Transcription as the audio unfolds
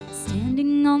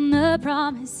Standing on the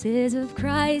promises of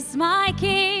Christ my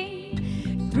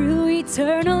King. Through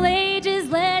eternal ages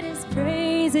let his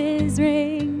praises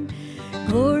ring.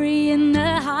 Glory in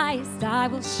the highest I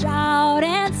will shout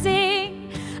and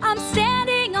sing. I'm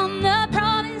standing on the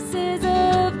promises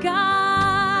of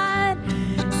God.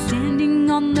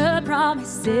 Standing on the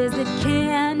promises that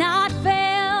cannot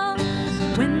fail.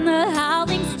 When the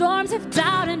howling storms of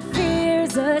doubt and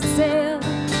fears assail,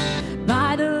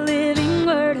 by the living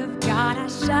word of God I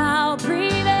shall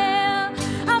prevail.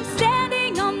 I'm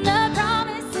standing on the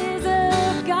promises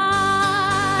of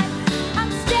God.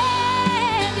 I'm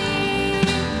standing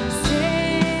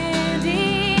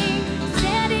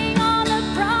on the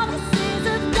promises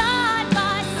of God,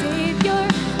 my Savior.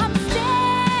 I'm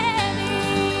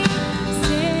standing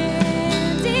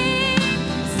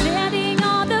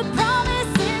on the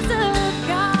promises of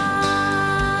God.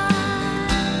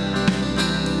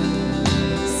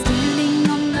 Standing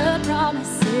on the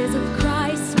promises of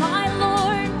Christ, my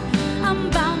Lord. I'm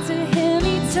bound to him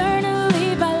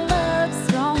eternally by love's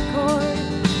strong cord.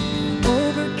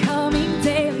 Overcoming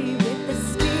daily with the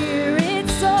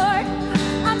Spirit's sword.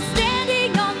 I'm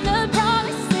standing on the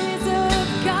promises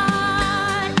of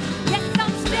God. Yes,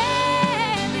 I'm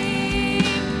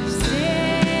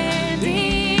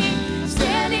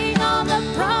standing on the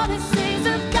promises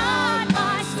of God,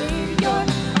 my Savior.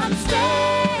 I'm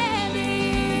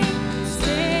standing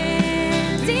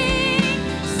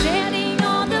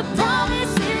on the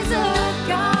promises of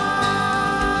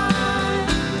God.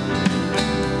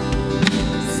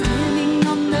 Standing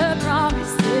on the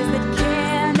promises that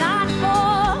cannot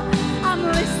fall. I'm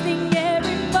listening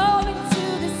every moment to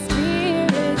the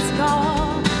Spirit's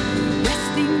call.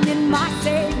 Resting in my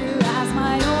Savior as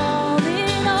my all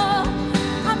in all.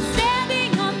 I'm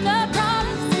standing on the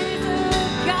promises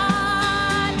of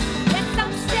God. Yes,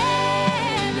 I'm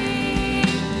standing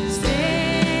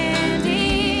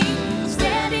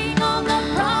on the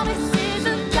promises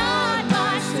of God,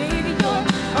 my Savior.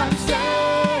 I'm standing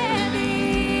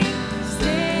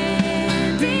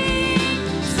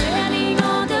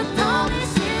on the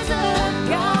promises of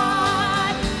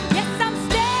God. Yes, I'm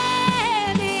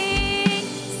standing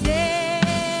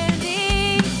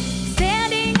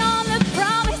on the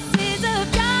promises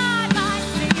of God, my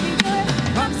Savior.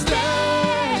 I'm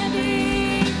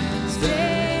standing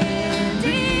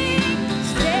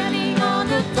on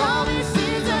the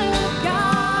promises of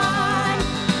God.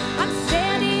 I'm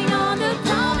standing on the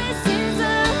promises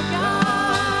of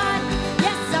God.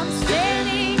 Yes, I'm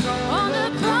standing on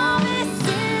the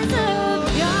promises of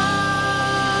God.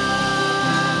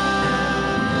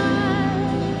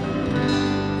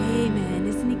 Amen.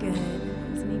 Isn't he good?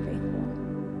 Isn't he faithful?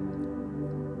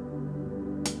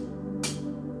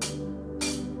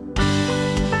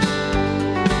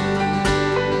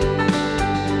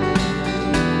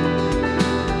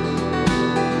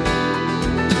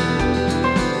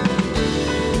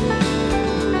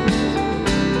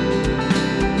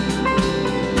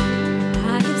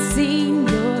 I have seen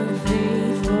your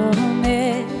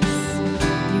faithfulness.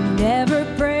 You never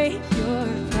break your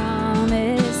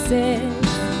promises.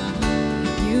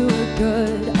 You are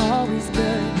good, always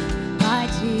good, my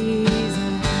Jesus.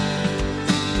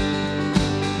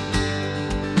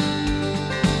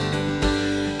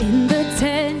 In the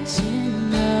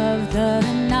tension of the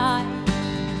night,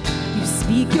 you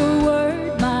speak your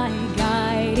word, my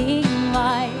guiding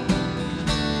light.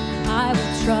 I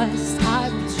will trust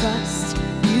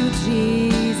you,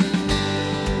 Jesus.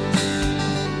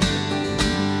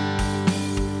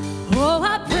 Oh,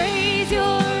 I praise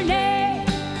your name.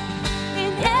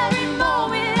 In every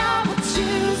moment I will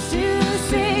choose to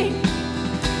sing.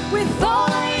 With all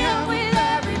I am, with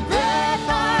every breath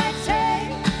I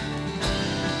take,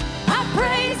 I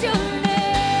praise your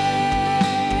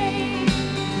name.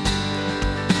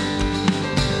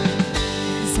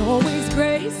 There's always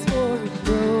grace for a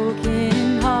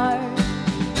broken heart.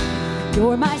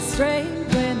 You're my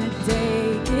strength when the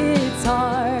day gets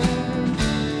hard.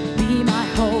 Be my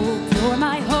hope, you're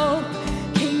my hope,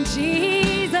 King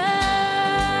Jesus.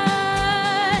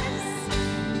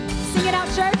 Sing it out,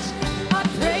 church. I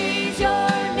praise your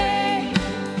name.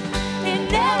 In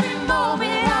every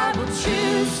moment I will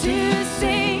choose to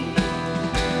sing.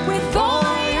 With all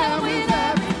I am, with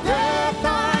every breath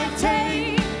I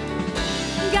take,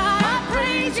 God, I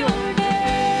praise your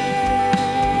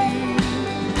name.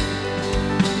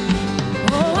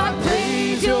 Oh, I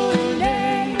praise your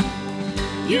name.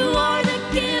 You are the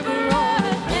giver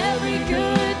of every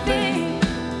good thing.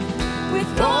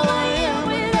 With all I am,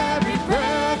 with every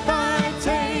breath I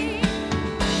take,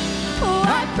 oh,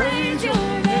 I praise your name.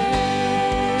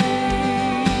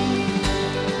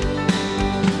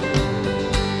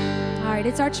 right,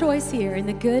 it's our choice here, in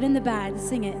the good and the bad.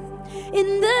 Sing it.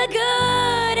 In the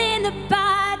good and the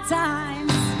bad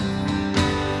times,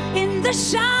 in the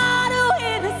shadow,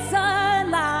 in the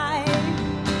sunlight,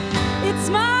 it's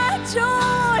my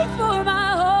joy for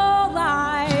my whole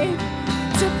life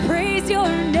to praise your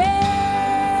name.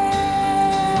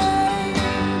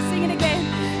 Sing it again.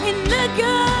 In the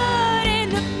good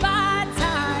and the bad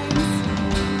times,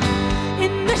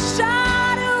 in the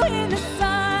shadow, in the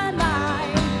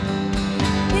sunlight,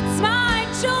 it's my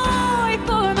joy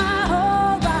for my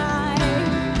whole life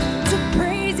to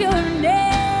praise your name.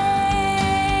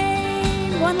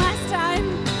 One last time.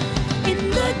 In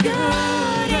the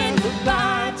good and the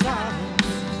bad times,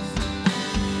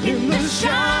 in the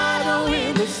shadow,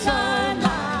 in the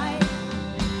sunlight,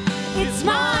 it's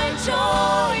my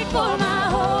joy for my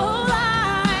whole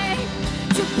life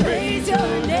to praise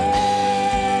your name.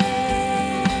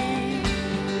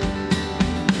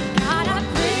 God, I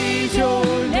praise your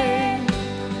name.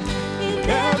 In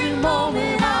every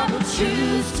moment I will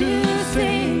choose to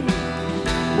sing.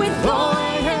 With all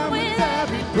I am, with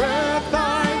every breath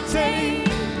I take,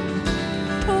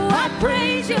 oh, I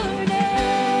praise your name.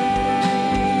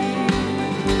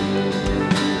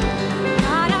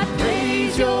 God, I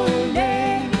praise your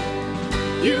name.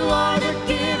 You are the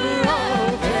giver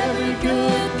of every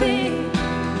good thing.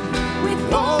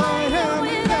 With all I am,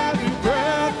 with every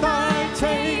breath I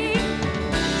take,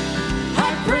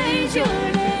 I praise your name.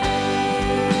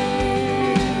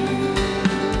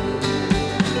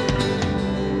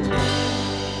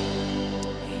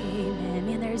 Amen.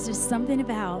 Man, there's just something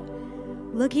about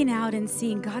looking out and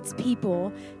seeing God's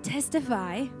people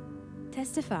testify,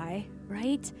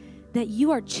 right? That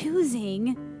you are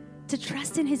choosing to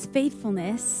trust in his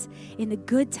faithfulness in the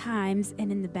good times and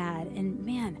in the bad. And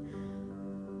man,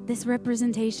 this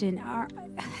representation,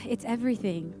 it's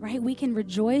everything, right? We can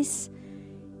rejoice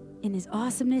in his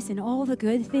awesomeness and all the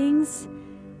good things,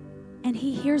 and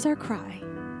he hears our cry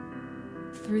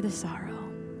through the sorrow,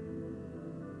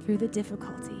 through the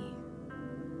difficulty,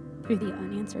 through the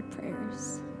unanswered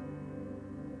prayers,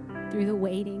 through the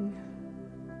waiting,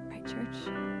 right, church?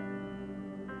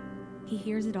 He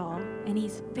hears it all, and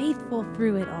he's faithful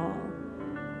through it all.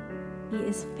 He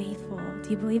is faithful. Do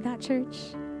you believe that,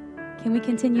 church? Can we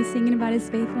continue singing about his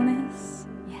faithfulness?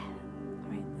 Yeah.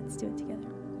 All right, let's do it together.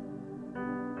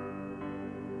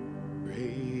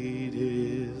 Great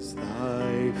is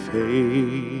thy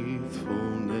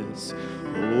faithfulness,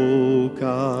 O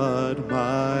God,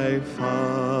 my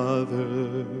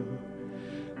Father.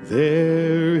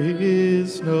 There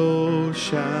is no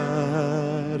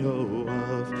shadow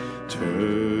of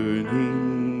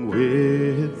turning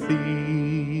with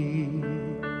thee.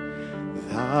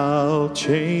 Thou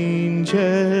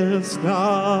changest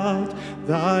not,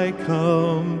 thy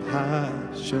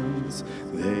compassions,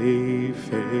 they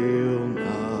fail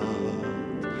not.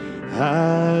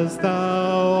 As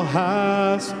thou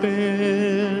hast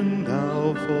been,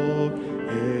 thou forever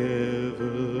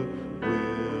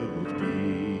wilt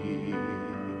be.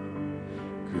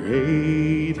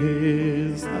 Great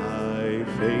is thy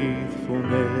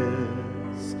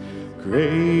faithfulness,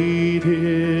 great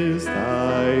is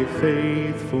thy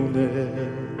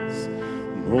faithfulness.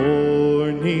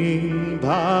 Morning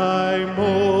by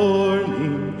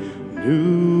morning,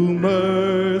 new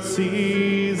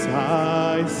mercies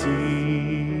I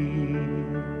see.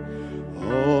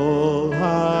 All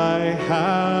I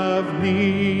have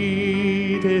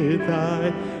needed,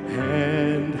 thy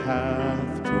hand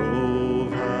hath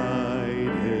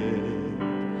provided.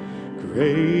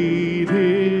 Great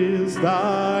is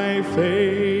thy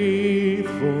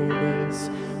faithfulness,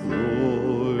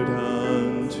 Lord,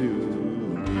 unto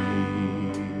me.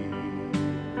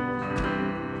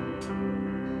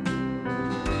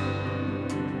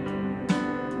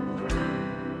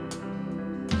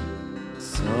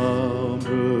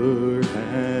 Summer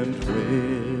and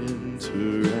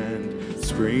winter and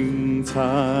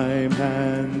springtime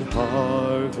and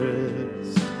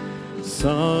harvest,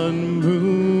 sun,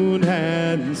 moon,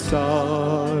 and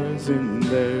stars in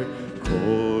their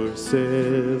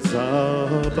courses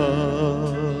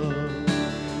above,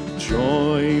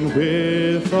 join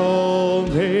with all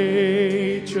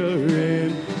nature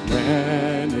in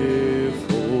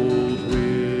manifold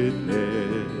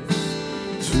witness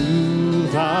to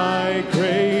thy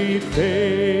great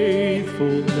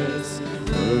faithfulness,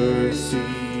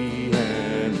 mercy,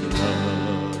 and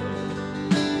love.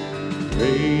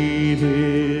 Great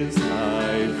is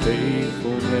thy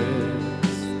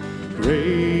faithfulness,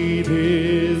 great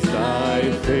is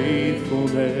thy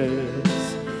faithfulness.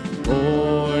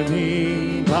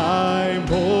 Morning by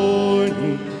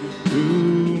morning,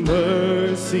 new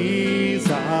mercies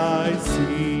I see.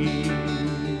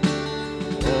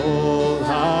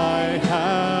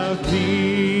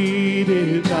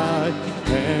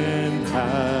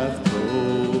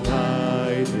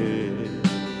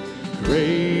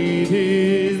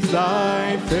 is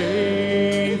thy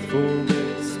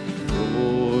faithfulness,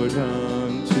 Lord,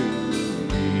 unto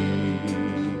me.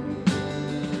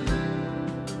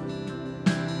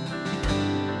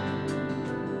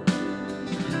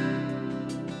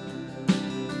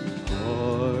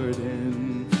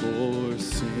 Pardon for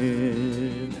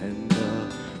sin and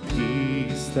the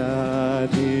peace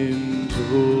that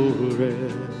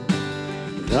endureth,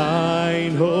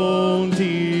 thine own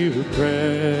dear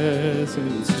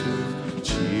presence to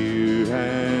cheer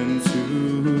and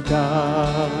to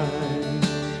guide,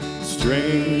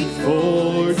 strength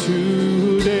for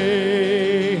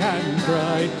today and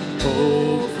bright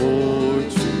hope for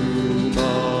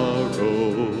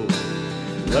tomorrow,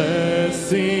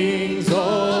 blessings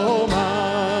all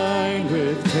mine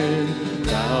with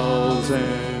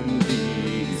 10,000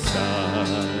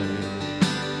 beside.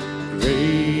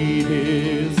 Great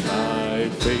is thy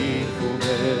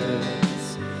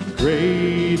faithfulness,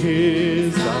 great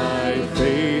is thy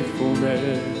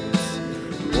faithfulness.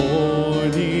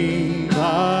 Morning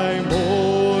by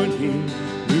morning,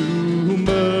 new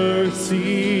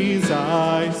mercies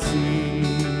I see.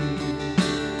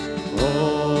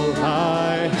 All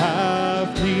I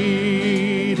have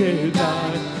needed,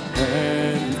 thy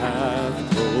hand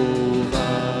hath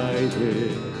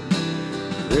provided.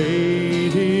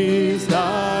 Great is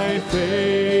thy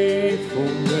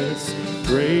faithfulness,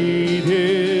 great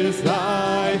is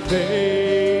thy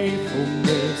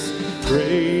faithfulness,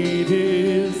 great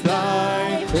is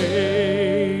thy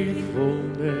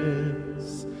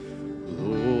faithfulness,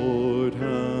 Lord,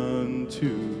 unto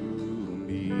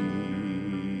me.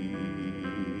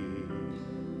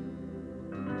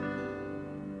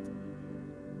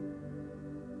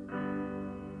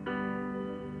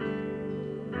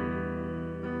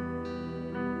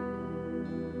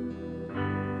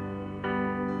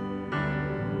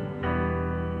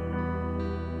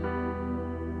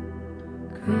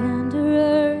 Grander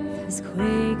earth has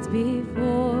quaked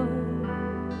before,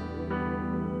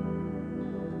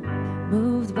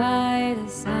 moved by the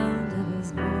sound of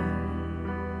his voice.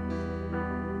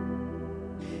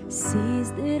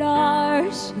 Seas that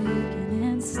are shaken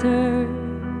and stirred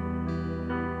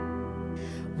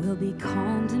will be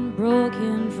calmed and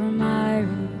broken for my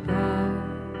regard.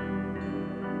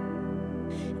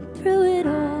 And through it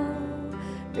all,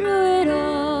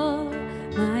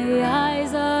 my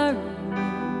eyes are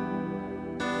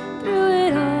through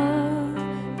it all,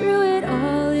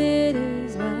 it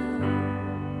is well.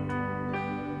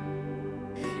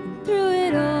 And through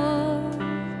it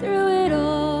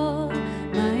all,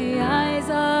 my eyes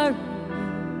are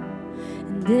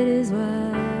and it is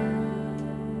well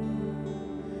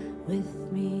with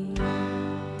me.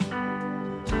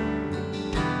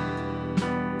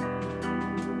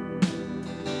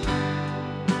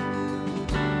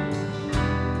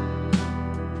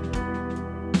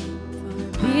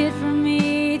 Be it from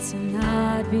me to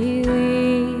not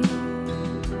believe,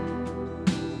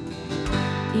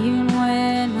 even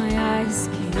when my eyes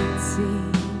can't see.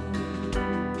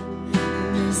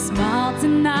 And this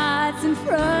mountain that's in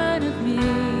front of me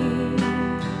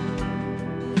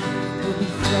will be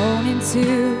thrown into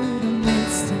the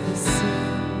midst of the sea.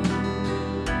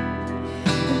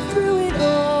 And through it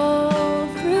all,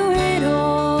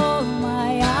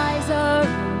 my eyes are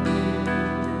on you.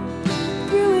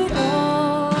 Through it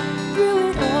all,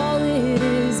 it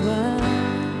is well.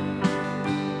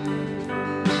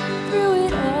 Through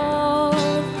it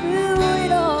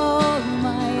all,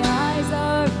 my eyes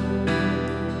are on you,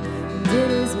 and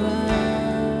it is well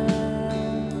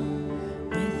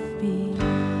with me.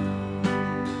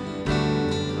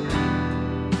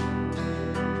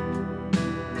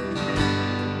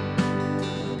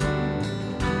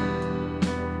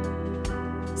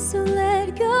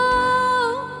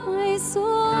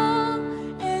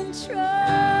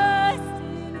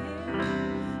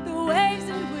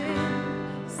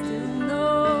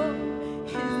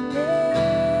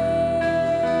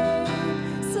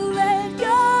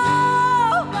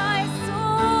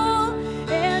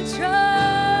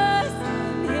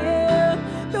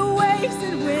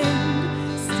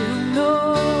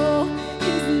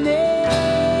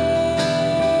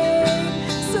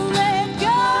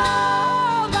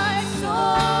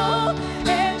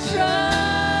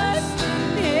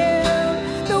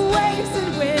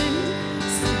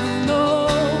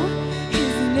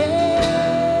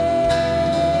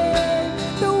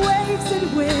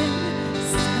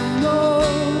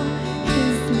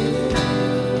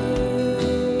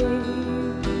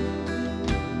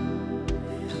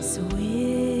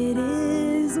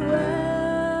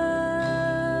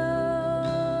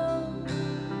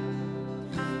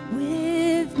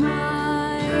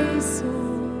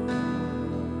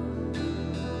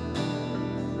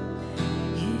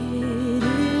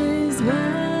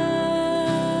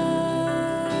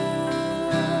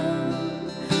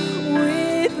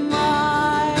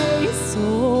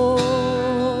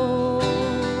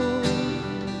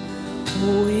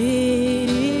 Oh,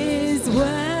 it is well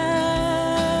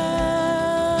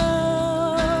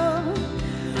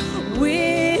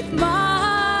with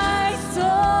my soul.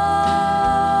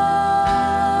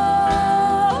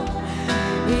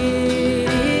 It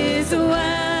is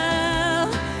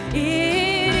well.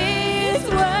 It is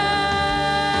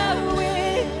well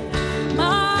with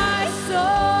my soul.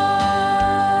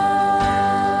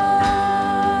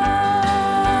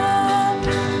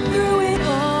 Through it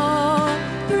all,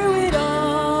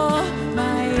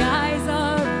 my eyes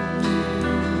are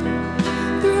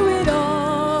through it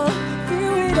all,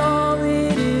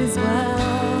 it is well.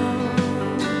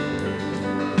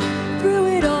 Through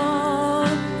it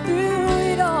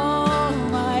all,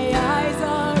 my eyes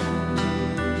are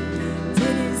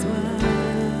it is well.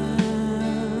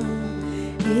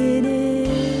 It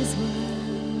is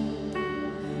well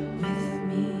with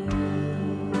me.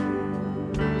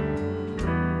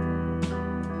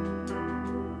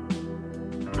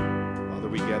 Father,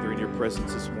 we gather in your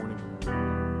presence this morning.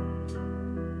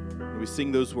 And we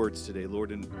sing those words today,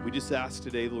 Lord. And we just ask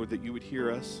today, Lord, that you would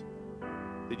hear us,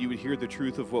 that you would hear the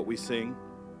truth of what we sing.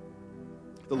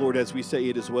 The Lord, as we say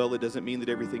it as well, it doesn't mean that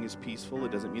everything is peaceful.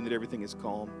 It doesn't mean that everything is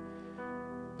calm.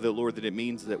 But that, Lord, that it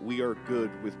means that we are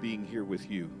good with being here with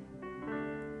you.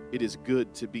 It is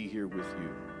good to be here with you.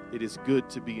 It is good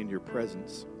to be in your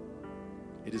presence.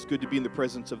 It is good to be in the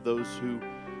presence of those who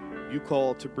you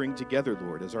call to bring together,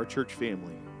 Lord, as our church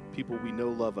family, people we know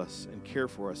love us and care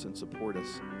for us and support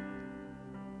us.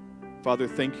 Father,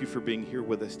 thank you for being here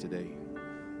with us today.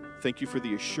 Thank you for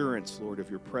the assurance, Lord, of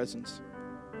your presence.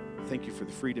 Thank you for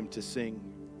the freedom to sing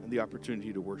and the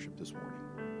opportunity to worship this morning.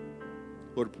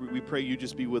 Lord, we pray you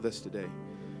just be with us today.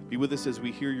 Be with us as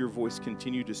we hear your voice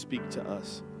continue to speak to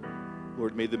us.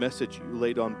 Lord, may the message you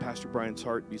laid on Pastor Brian's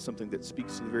heart be something that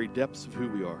speaks to the very depths of who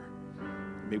we are.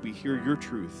 May we hear your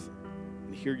truth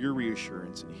and hear your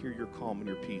reassurance and hear your calm and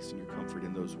your peace and your comfort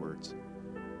in those words.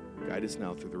 Guide us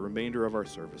now through the remainder of our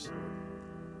service, Lord.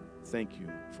 Thank you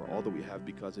for all that we have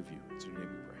because of you. It's in your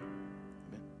name we pray.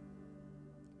 Amen.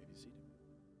 You may be seated.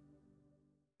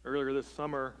 Earlier this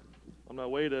summer, on my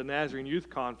way to Nazarene Youth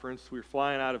Conference, we were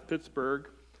flying out of Pittsburgh,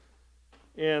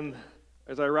 and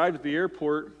as I arrived at the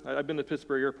airport, I've been to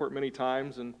Pittsburgh Airport many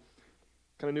times and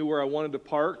kind of knew where I wanted to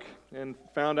park and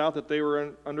found out that they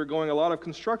were undergoing a lot of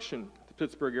construction at the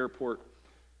Pittsburgh Airport.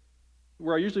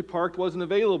 Where I usually parked wasn't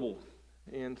available,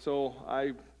 and so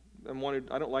I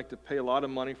don't like to pay a lot of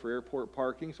money for airport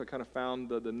parking, so I kind of found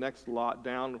the next lot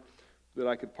down that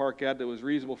I could park at that was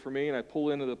reasonable for me, and I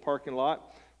pull into the parking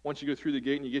lot. Once you go through the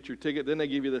gate and you get your ticket, then they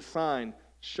give you the sign,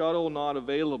 shuttle not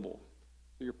available.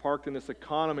 So you're parked in this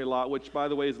economy lot, which, by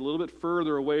the way, is a little bit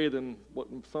further away than what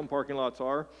some parking lots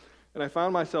are. And I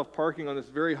found myself parking on this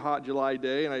very hot July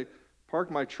day, and I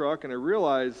parked my truck, and I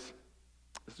realized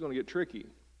this is going to get tricky.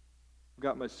 I've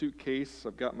got my suitcase,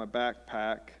 I've got my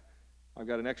backpack, I've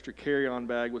got an extra carry-on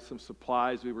bag with some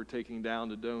supplies we were taking down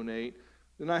to donate.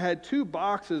 Then I had 2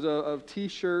 boxes of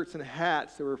T-shirts and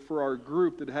hats that were for our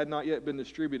group that had not yet been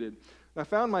distributed. And I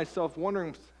found myself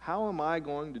wondering, how am I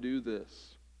going to do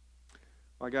this?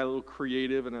 I got a little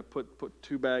creative, and I put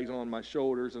 2 bags on my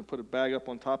shoulders and put a bag up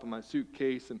on top of my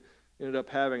suitcase and ended up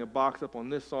having a box up on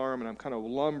this arm, and I'm kind of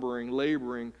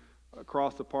laboring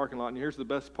across the parking lot. And here's the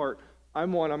best part. I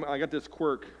got this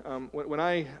quirk. When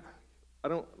I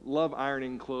don't love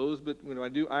ironing clothes, but when I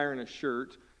do iron a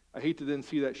shirt, I hate to then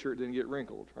see that shirt then get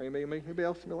wrinkled. Right? Anybody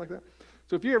else feel like that?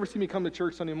 So if you ever see me come to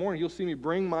church Sunday morning, you'll see me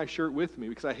bring my shirt with me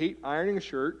because I hate ironing a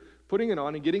shirt, putting it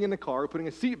on and getting in the car, putting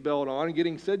a seatbelt on and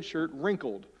getting said shirt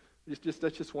wrinkled.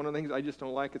 That's just one of the things I just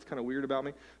don't like. It's kind of weird about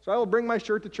me. So I will bring my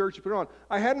shirt to church and put it on.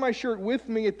 I had my shirt with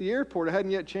me at the airport. I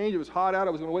hadn't yet changed. It was hot out.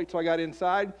 I was going to wait till I got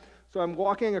inside. So I'm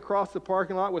walking across the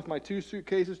parking lot with my 2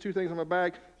 suitcases, 2 things on my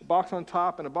back, a box on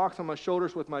top and a box on my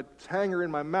shoulders with my hanger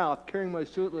in my mouth, carrying my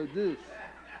suit like this.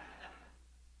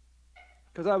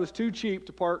 Because I was too cheap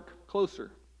to park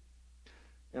closer.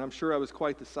 And I'm sure I was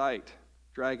quite the sight,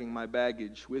 dragging my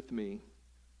baggage with me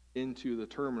into the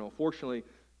terminal. Fortunately,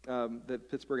 that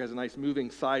Pittsburgh has a nice moving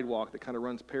sidewalk that kind of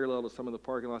runs parallel to some of the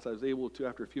parking lots. I was able to,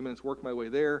 after a few minutes, work my way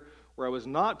there, where I was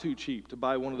not too cheap to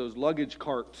buy one of those luggage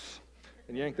carts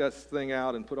and yank that thing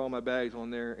out and put all my bags on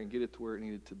there and get it to where it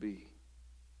needed to be.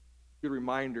 Good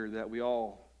reminder that we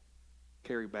all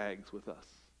carry bags with us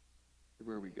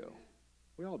everywhere we go.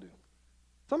 We all do.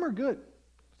 Some are good.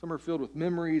 Some are filled with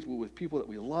memories, with people that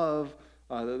we love.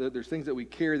 There's things that we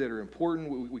carry that are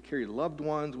important. We carry loved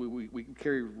ones. We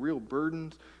carry real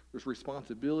burdens. There's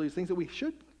responsibilities, things that we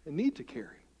should and need to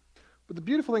carry. But the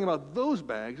beautiful thing about those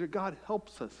bags is that God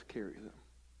helps us carry them.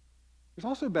 There's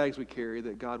also bags we carry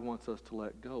that God wants us to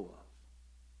let go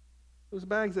of. Those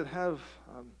bags that have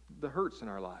the hurts in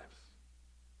our lives,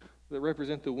 that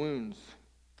represent the wounds,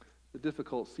 the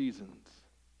difficult seasons,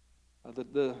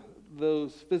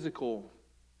 those physical,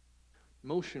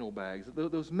 emotional bags,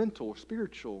 those mental,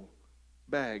 spiritual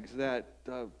bags that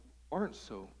aren't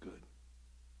so good.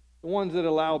 The ones that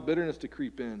allow bitterness to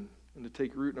creep in and to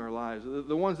take root in our lives.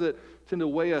 The ones that tend to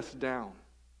weigh us down.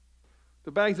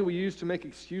 The bags that we use to make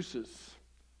excuses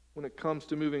when it comes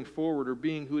to moving forward or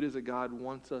being who it is that God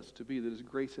wants us to be, that His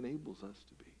grace enables us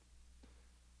to be.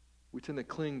 We tend to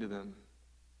cling to them.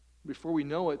 Before we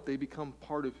know it, they become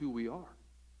part of who we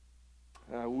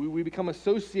are. We become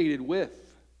associated with.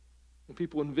 When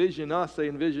people envision us, they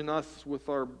envision us with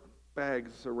our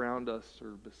bags around us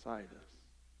or beside us.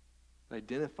 It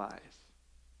identifies,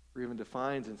 or even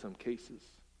defines in some cases,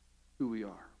 who we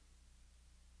are.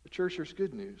 The church, there's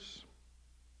good news.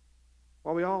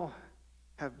 While we all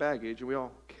have baggage and we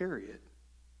all carry it,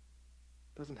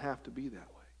 it doesn't have to be that way.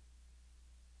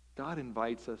 God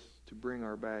invites us to bring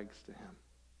our bags to Him.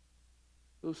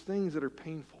 Those things that are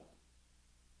painful.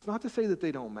 It's not to say that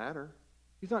they don't matter.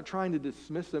 He's not trying to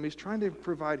dismiss them. He's trying to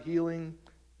provide healing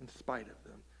in spite of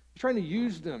them. He's trying to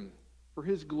use them for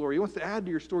His glory. He wants to add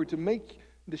to your story, to make,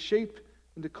 to shape,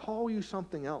 and to call you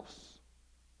something else.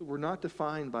 That we're not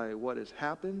defined by what has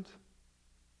happened,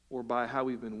 or by how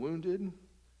we've been wounded,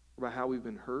 or by how we've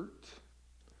been hurt.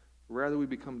 Rather, we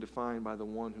become defined by the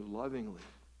one who lovingly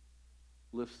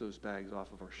lifts those bags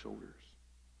off of our shoulders,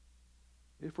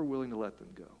 if we're willing to let them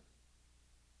go.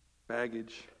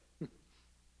 Baggage,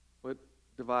 what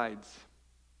divides?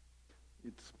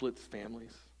 It splits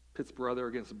families, pits brother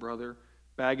against brother.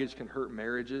 Baggage can hurt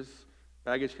marriages.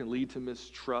 Baggage can lead to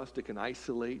mistrust. It can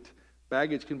isolate.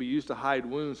 Baggage can be used to hide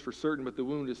wounds for certain, but the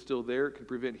wound is still there. It can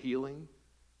prevent healing.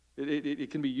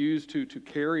 It can be used to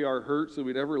carry our hurt so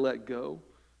we never let go.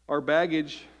 Our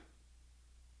baggage,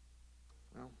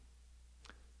 well,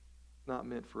 not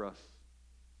meant for us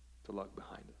to lug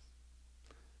behind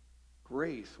us.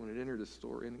 Grace, when it entered the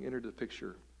story and entered the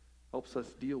picture, helps us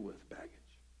deal with baggage.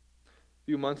 A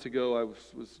few months ago, I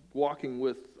was walking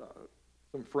with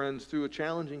some friends through a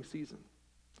challenging season.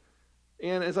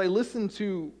 And as I listened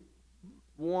to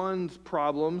one's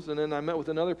problems, and then I met with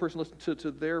another person, listened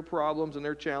to their problems and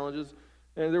their challenges,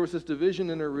 and there was this division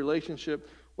in their relationship.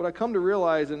 What I come to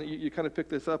realize, and you kind of pick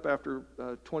this up after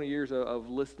 20 years of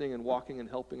listening and walking and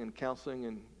helping and counseling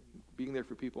and being there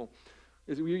for people,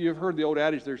 is you've heard the old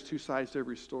adage, there's two sides to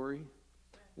every story.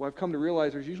 Well, I've come to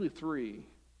realize there's usually three.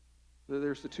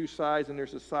 There's the two sides, and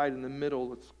there's a side in the middle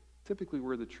that's typically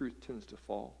where the truth tends to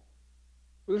fall.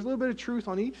 But there's a little bit of truth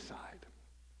on each side.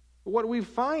 But what we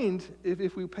find,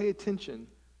 if we pay attention,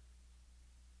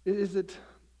 is that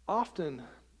often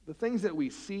the things that we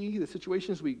see, the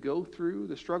situations we go through,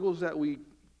 the struggles that we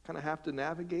kind of have to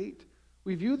navigate,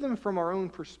 we view them from our own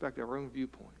perspective, our own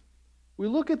viewpoint. We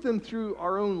look at them through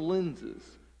our own lenses.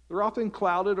 They're often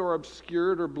clouded or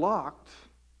obscured or blocked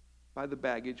by the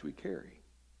baggage we carry.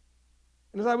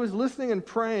 And as I was listening and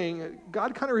praying,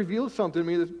 God kind of revealed something to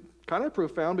me that's kind of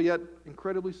profound, but yet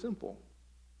incredibly simple.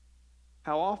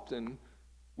 How often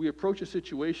we approach a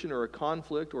situation or a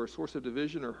conflict or a source of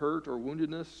division or hurt or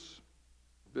woundedness,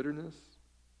 bitterness,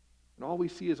 and all we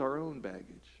see is our own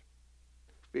baggage,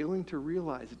 failing to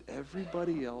realize that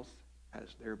everybody else has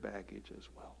their baggage as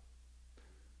well.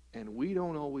 And we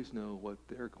don't always know what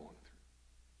they're going through.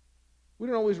 We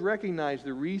don't always recognize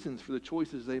the reasons for the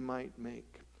choices they might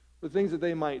make, the things that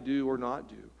they might do or not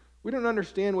do. We don't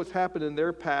understand what's happened in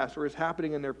their past or is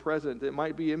happening in their present that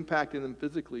might be impacting them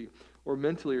physically or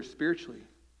mentally or spiritually.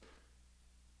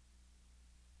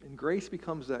 And grace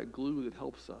becomes that glue that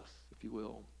helps us, if you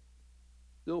will,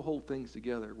 still hold things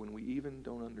together when we even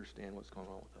don't understand what's going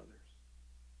on with others.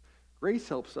 Grace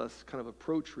helps us kind of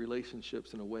approach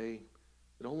relationships in a way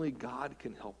that only God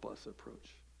can help us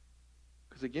approach.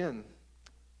 Because again,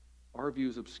 our view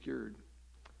is obscured.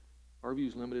 Our view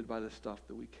is limited by the stuff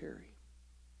that we carry.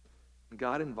 And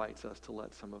God invites us to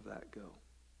let some of that go.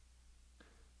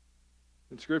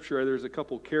 In Scripture, there's a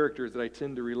couple characters that I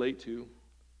tend to relate to.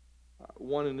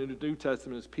 One in the New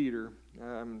Testament is Peter.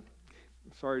 I'm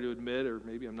sorry to admit, or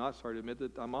maybe I'm not sorry to admit,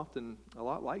 that I'm often a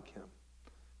lot like him.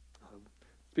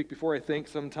 Speak before I think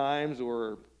sometimes,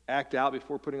 or act out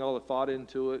before putting all the thought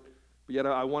into it. But yet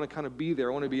I want to kind of be there.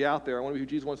 I want to be out there. I want to be who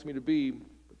Jesus wants me to be.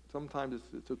 But sometimes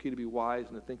it's okay to be wise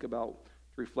and to think about,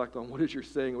 to reflect on what is you're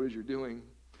saying, what is you're doing.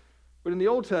 But in the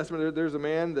Old Testament, there's a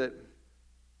man that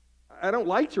I don't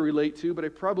like to relate to, but I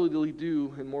probably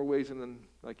do in more ways than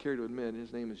I care to admit.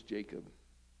 His name is Jacob.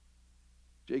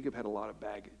 Jacob had a lot of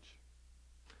baggage.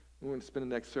 We're going to spend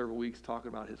the next several weeks talking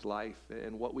about his life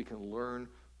and what we can learn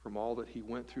from all that he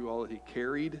went through, all that he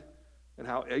carried, and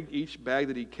how each bag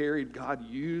that he carried, God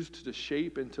used to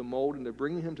shape and to mold and to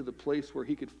bring him to the place where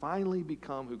he could finally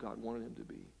become who God wanted him to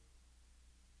be.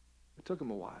 It took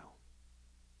him a while.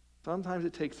 Sometimes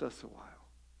it takes us a while.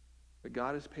 But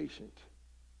God is patient,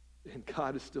 and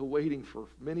God is still waiting for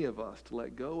many of us to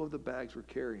let go of the bags we're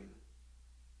carrying,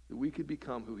 that we could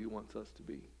become who he wants us to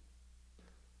be.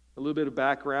 A little bit of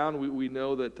background, we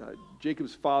know that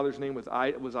Jacob's father's name was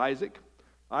Isaac.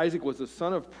 Isaac was the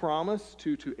son of promise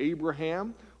to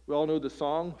Abraham. We all know the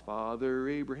song, Father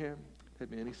Abraham had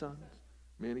many sons.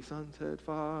 Many sons had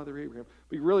Father Abraham.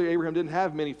 But really, Abraham didn't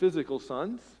have many physical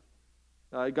sons.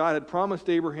 God had promised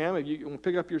Abraham, if you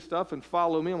pick up your stuff and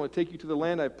follow me, I'm going to take you to the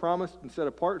land I've promised and set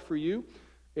apart for you,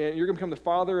 and you're going to become the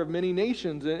father of many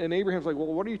nations. And Abraham's like,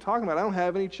 well, what are you talking about? I don't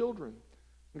have any children.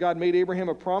 And God made Abraham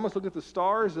a promise. Look at the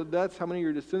stars. That's how many of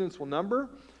your descendants will number.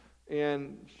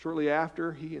 And shortly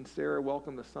after, he and Sarah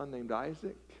welcomed a son named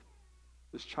Isaac,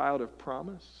 this child of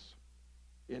promise.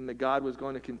 And that God was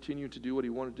going to continue to do what he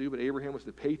wanted to do. But Abraham was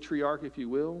the patriarch, if you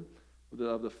will,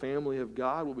 of the family of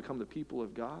God, will become the people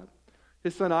of God.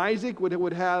 His son Isaac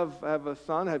would have a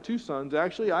son, have two sons.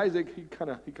 Actually, Isaac, he kind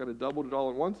of doubled it all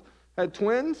at once. Had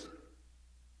twins,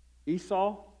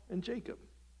 Esau and Jacob.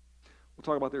 We'll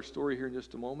talk about their story here in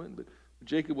just a moment. But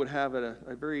Jacob would have a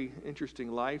very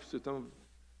interesting life. So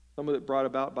some of it brought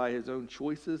about by his own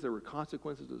choices. There were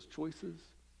consequences to those choices.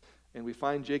 And we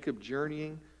find Jacob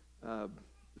journeying.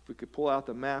 If we could pull out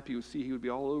the map, you would see he would be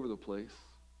all over the place,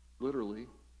 literally.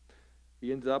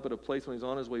 He ends up at a place when he's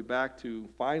on his way back to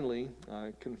finally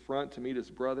confront, to meet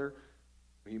his brother.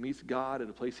 He meets God at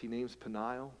a place he names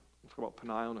Peniel. We'll talk about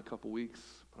Peniel in a couple weeks.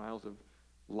 Peniel's a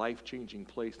life-changing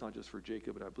place, not just for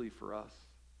Jacob, but I believe for us.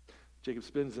 Jacob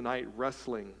spends the night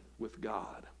wrestling with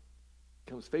God.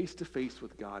 He comes face to face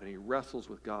with God, and he wrestles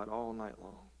with God all night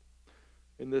long.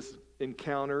 In this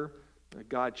encounter,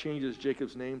 God changes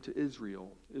Jacob's name to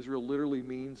Israel. Israel literally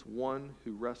means one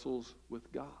who wrestles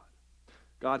with God.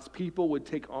 God's people would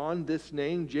take on this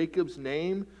name, Jacob's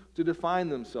name, to define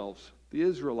themselves. The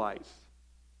Israelites,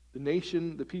 the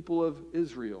nation, the people of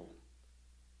Israel,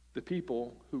 the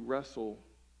people who wrestle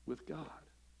with God.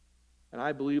 And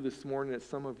I believe this morning that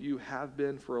some of you have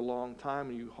been for a long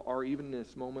time, and you are even in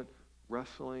this moment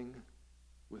wrestling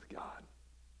with God.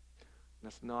 And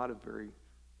that's not a very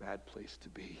bad place to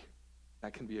be.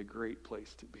 That can be a great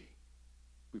place to be.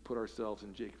 We put ourselves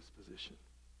in Jacob's position.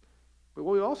 But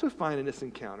what we also find in this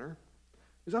encounter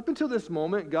is up until this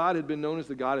moment, God had been known as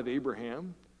the God of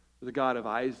Abraham, the God of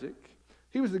Isaac.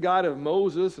 He was the God of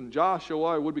Moses and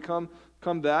Joshua, would become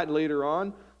that later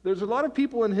on. There's a lot of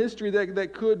people in history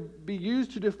that could be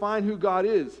used to define who God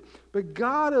is. But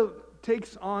God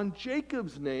takes on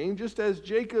Jacob's name, just as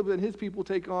Jacob and his people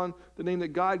take on the name that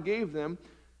God gave them,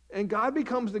 and God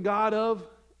becomes the God of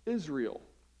Israel.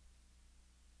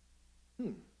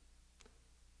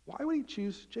 Why would he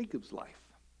choose Jacob's life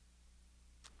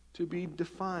to be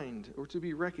defined or to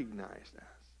be recognized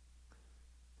as?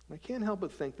 And I can't help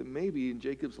but think that maybe in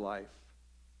Jacob's life,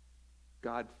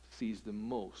 God sees the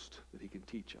most that he can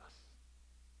teach us.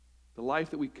 The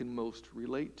life that we can most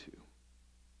relate to.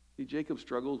 See, Jacob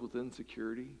struggles with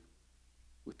insecurity,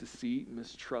 with deceit,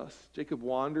 mistrust. Jacob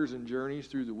wanders and journeys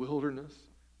through the wilderness.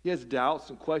 He has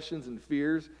doubts and questions and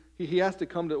fears. He has to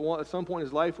come to at some point in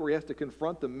his life where he has to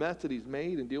confront the mess that he's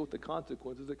made and deal with the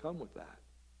consequences that come with that.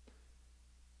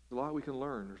 There's a lot we can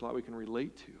learn. There's a lot we can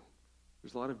relate to.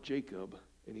 There's a lot of Jacob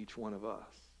in each one of us.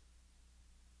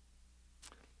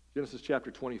 Genesis chapter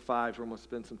 25 is where I'm going to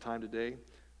spend some time today.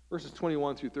 Verses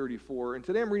 21 through 34. And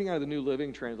today I'm reading out of the New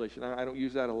Living Translation. I don't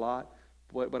use that a lot,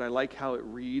 but I like how it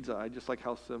reads. I just like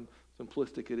how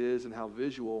simplistic it is and how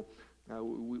visual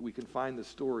we can find the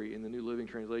story in the New Living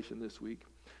Translation this week.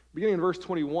 Beginning in verse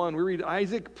 21, we read,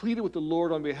 Isaac pleaded with the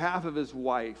Lord on behalf of his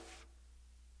wife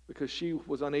because she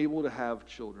was unable to have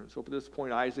children. So up to this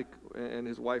point, Isaac and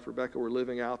his wife Rebekah were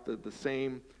living out the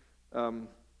same kind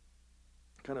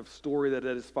of story that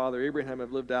his father Abraham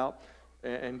had lived out.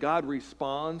 And God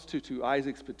responds to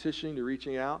Isaac's petition, to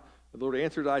reaching out. The Lord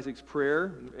answered Isaac's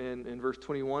prayer in verse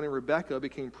 21, and Rebekah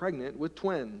became pregnant with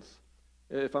twins.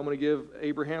 If I'm going to give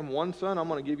Abraham one son, I'm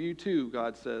going to give you two,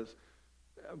 God says.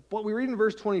 But we read in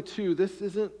verse 22, this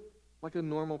isn't like a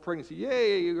normal pregnancy.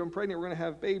 Yay, I'm pregnant, we're going to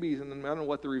have babies. And then I don't know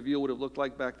what the reveal would have looked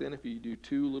like back then if you do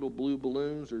two little blue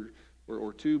balloons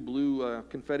or two blue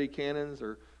confetti cannons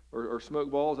or smoke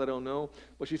balls, I don't know.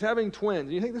 But she's having twins.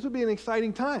 And you think this would be an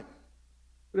exciting time.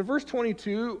 But in verse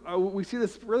 22, we see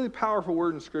this really powerful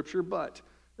word in Scripture, but.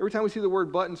 Every time we see the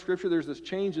word but in Scripture, there's this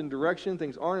change in direction.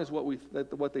 Things aren't as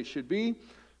what they should be.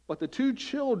 But the two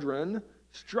children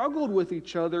struggled with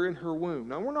each other in her womb.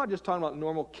 Now, we're not just talking about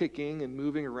normal kicking and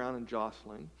moving around and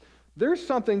jostling. There's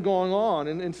something going on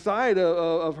inside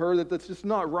of her that's just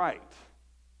not right.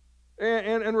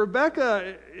 And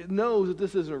Rebecca knows that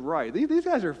this isn't right. These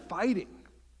guys are fighting.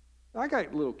 I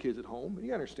got little kids at home.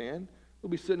 You understand.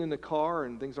 They'll be sitting in the car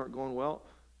and things aren't going well.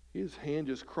 His hand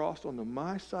just crossed onto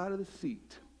my side of the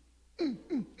seat.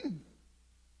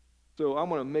 So I'm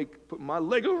going to put my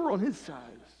leg over on his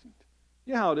side of the seat.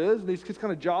 You know how it is. These kids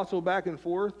kind of jostle back and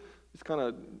forth. It's kind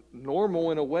of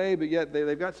normal in a way, but yet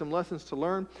they've got some lessons to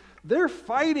learn. They're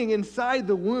fighting inside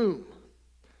the womb.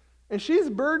 And she's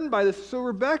burdened by this. So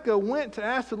Rebecca went to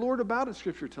ask the Lord about it,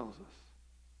 Scripture tells us.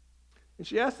 And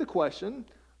she asked the question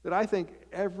that I think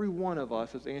every one of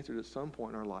us has answered at some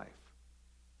point in our life.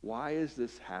 Why is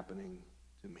this happening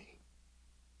to me?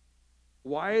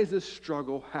 Why is this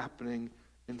struggle happening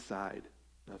inside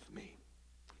of me?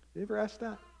 You ever asked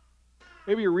that?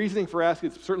 Maybe your reasoning for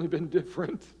asking it's certainly been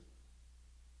different.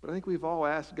 But I think we've all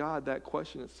asked God that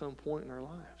question at some point in our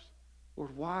lives.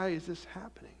 Lord, why is this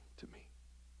happening to me?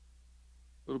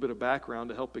 A little bit of background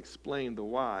to help explain the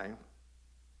why.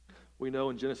 We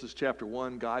know in Genesis chapter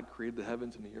 1, God created the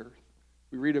heavens and the earth.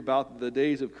 We read about the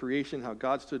days of creation, how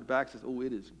God stood back and says, oh,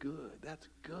 it is good. That's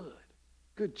good.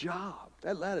 Good job.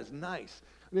 That is nice.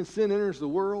 And then sin enters the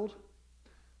world.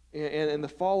 And the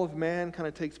fall of man kind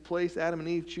of takes place. Adam and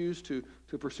Eve choose to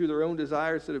pursue their own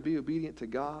desires instead of be obedient to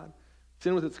God.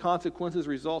 Sin with its consequences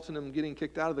results in them getting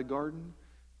kicked out of the garden.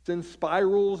 Sin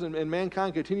spirals and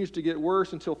mankind continues to get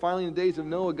worse until finally in the days of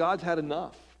Noah, God's had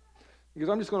enough. Because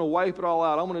I'm just going to wipe it all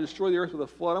out. I'm going to destroy the earth with a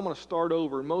flood. I'm going to start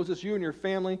over. Moses, you and your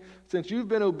family, since you've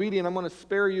been obedient, I'm going to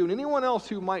spare you and anyone else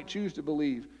who might choose to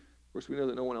believe. Of course, we know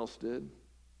that no one else did.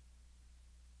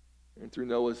 And through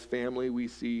Noah's family, we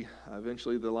see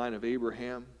eventually the line of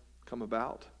Abraham come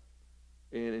about.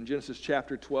 And in Genesis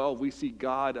chapter 12, we see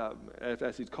God,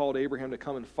 as he's called Abraham to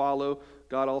come and follow,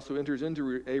 God also enters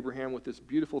into Abraham with this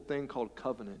beautiful thing called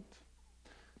covenant.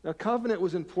 Now, covenant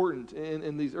was important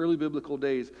in these early biblical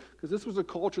days because this was a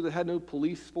culture that had no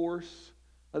police force.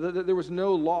 There was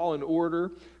no law and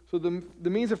order. So the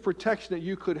means of protection that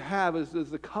you could have is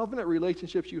the covenant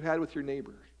relationships you had with your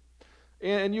neighbors.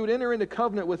 And you would enter into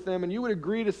covenant with them, and you would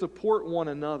agree to support one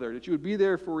another, that you would be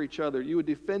there for each other. You would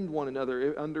defend one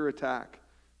another under attack.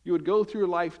 You would go through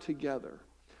life together.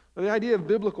 Now, the idea of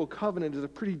biblical covenant is a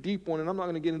pretty deep one, and I'm not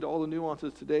going to get into all the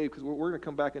nuances today because we're going to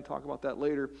come back and talk about that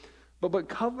later. But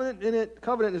covenant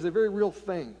is a very real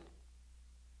thing.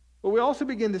 But we also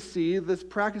begin to see this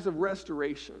practice of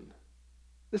restoration,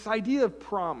 this idea of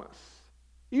promise.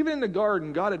 Even in the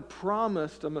garden, God had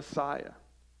promised a Messiah.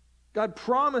 God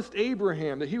promised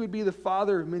Abraham that he would be the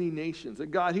father of many nations,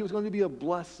 that he was going to be a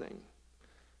blessing.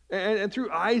 And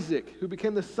through Isaac, who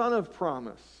became the son of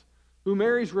promise, who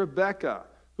marries Rebekah,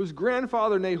 whose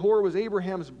grandfather Nahor was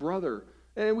Abraham's brother.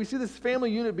 And we see this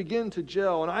family unit begin to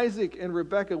gel, and Isaac and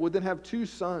Rebekah would then have 2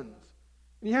 sons.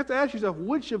 And you have to ask yourself,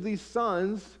 which of these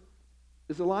sons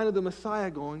is the line of the Messiah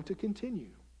going to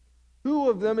continue? Who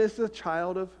of them is the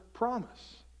child of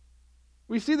promise?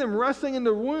 We see them wrestling in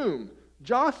the womb,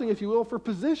 jostling, if you will, for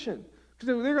position. Because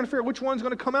they're going to figure out which one's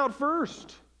going to come out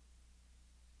first.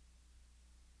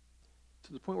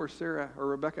 To the point where Sarah or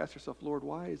Rebekah asked herself, Lord,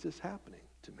 why is this happening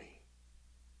to me?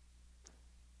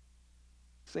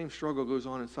 Same struggle goes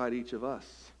on inside each of us.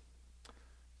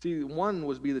 See, one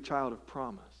was be the child of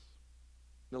promise,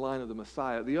 the line of the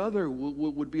Messiah. The other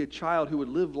would be a child who would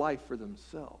live life for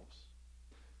themselves.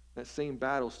 That same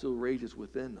battle still rages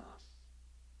within us.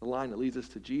 The line that leads us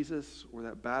to Jesus, or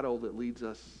that battle that leads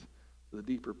us to the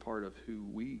deeper part of who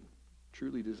we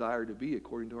truly desire to be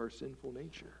according to our sinful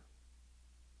nature.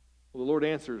 Well, the Lord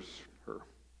answers her.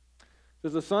 He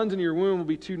says, the sons in your womb will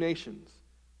be 2 nations.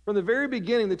 From the very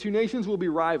beginning, the 2 nations will be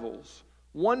rivals.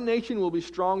 One nation will be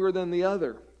stronger than the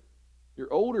other.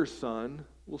 Your older son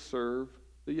will serve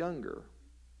the younger.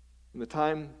 When the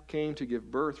time came to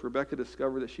give birth, Rebekah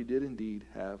discovered that she did indeed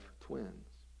have twins.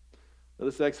 Now,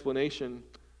 this explanation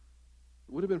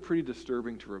would have been pretty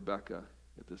disturbing to Rebekah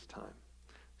at this time.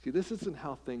 See, this isn't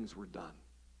how things were done.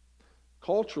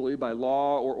 Culturally, by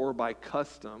law or by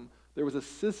custom, there was a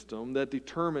system that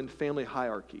determined family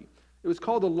hierarchy. It was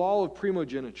called the law of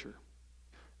primogeniture.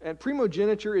 And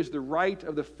primogeniture is the right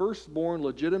of the firstborn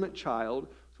legitimate child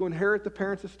to inherit the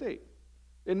parent's estate.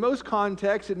 In most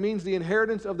contexts, it means the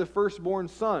inheritance of the firstborn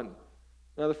son.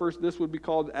 Now, this would be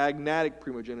called agnatic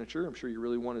primogeniture. I'm sure you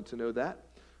really wanted to know that.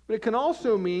 But it can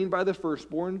also mean by the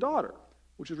firstborn daughter,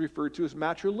 which is referred to as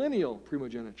matrilineal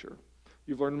primogeniture.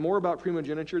 You've learned more about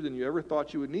primogeniture than you ever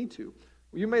thought you would need to.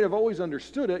 You may have always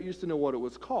understood it, you just didn't know what it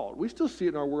was called. We still see it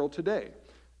in our world today.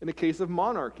 in the case of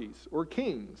monarchies or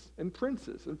kings and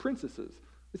princes and princesses.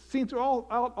 It's seen throughout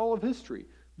all of history.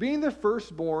 Being the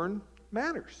firstborn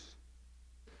matters.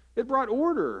 It brought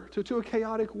order to a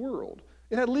chaotic world.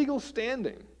 It had legal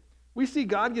standing. We see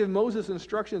God give Moses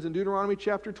instructions in Deuteronomy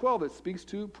chapter 12 that speaks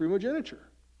to primogeniture.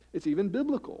 It's even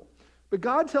biblical. But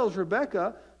God tells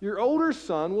Rebekah, your older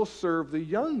son will serve the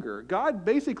younger. God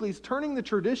basically is turning the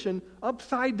tradition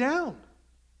upside down.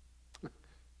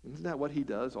 Isn't that what he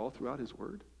does all throughout his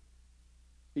word?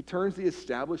 He turns the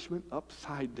establishment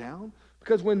upside down.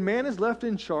 Because when man is left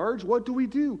in charge, what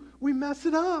do? We mess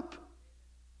it up.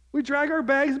 We drag our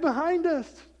bags behind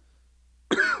us.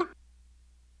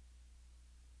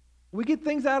 We get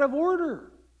things out of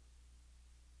order.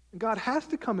 And God has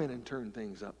to come in and turn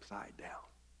things upside down.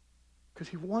 Because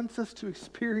he wants us to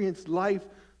experience life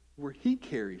where he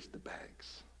carries the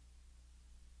bags.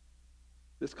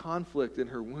 This conflict in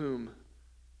her womb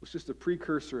was just a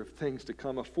precursor of things to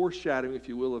come, a foreshadowing, if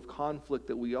you will, of conflict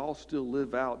that we all still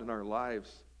live out in our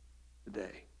lives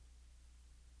today.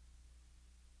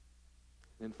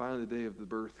 And finally, the day of the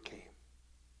birth came.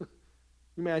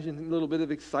 Imagine a little bit of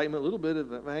excitement, a little bit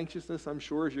of anxiousness, I'm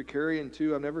sure, as you're carrying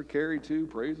two. I've never carried two.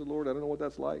 Praise the Lord. I don't know what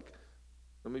that's like.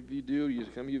 Some of you do.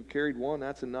 Some of you have carried one.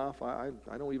 That's enough. I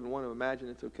don't even want to imagine.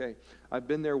 It's okay. I've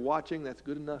been there watching. That's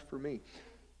good enough for me.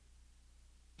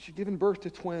 She's given birth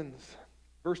to twins.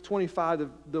 Verse 25,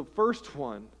 the first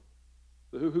one,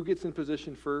 who gets in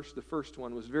position first? The first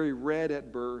one was very red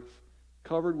at birth,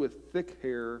 covered with thick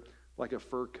hair like a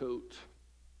fur coat.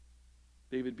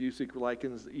 David Busick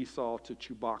likens Esau to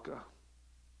Chewbacca.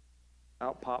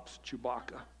 Out pops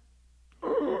Chewbacca.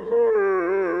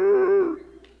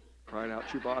 Crying out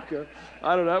Chewbacca.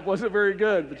 I don't know, it wasn't very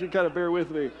good, but you kind of bear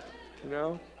with me, you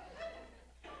know.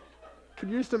 Can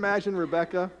you just imagine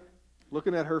Rebecca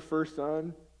looking at her first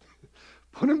son?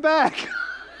 Put him back.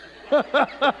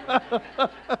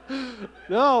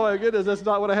 No, my goodness, that's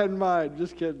not what I had in mind.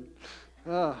 Just kidding.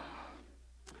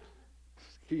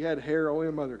 He had hair only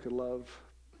a mother could love.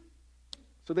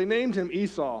 So they named him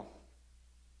Esau,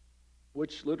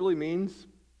 which literally means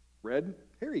red,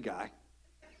 hairy guy.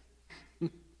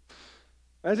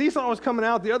 As Esau was coming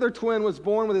out, the other twin was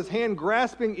born with his hand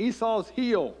grasping Esau's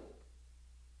heel.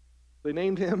 They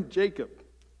named him Jacob,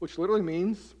 which literally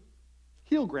means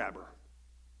heel grabber.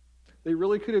 They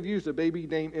really could have used a baby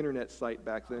name internet site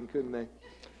back then, couldn't they?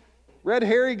 Red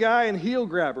hairy guy and heel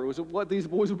grabber was what these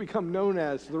boys would become known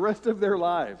as for the rest of their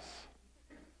lives.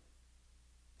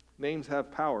 Names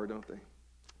have power, don't they?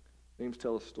 Names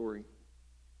tell a story.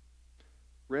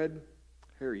 Red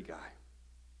hairy guy.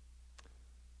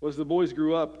 Well, as the boys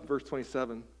grew up, verse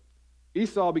 27,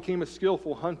 Esau became a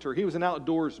skillful hunter. He was an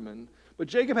outdoorsman. But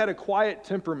Jacob had a quiet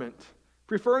temperament,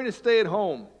 preferring to stay at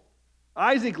home.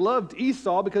 Isaac loved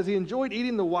Esau because he enjoyed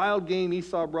eating the wild game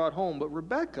Esau brought home. But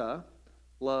Rebekah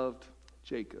loved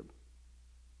Jacob.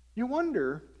 You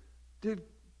wonder, did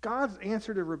God's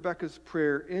answer to Rebekah's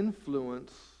prayer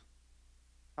influence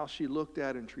how she looked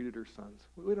at and treated her sons?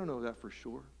 We don't know that for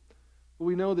sure. But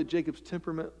we know that Jacob's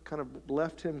temperament kind of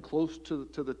left him close to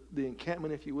the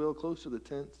encampment, if you will, close to the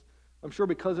tents. I'm sure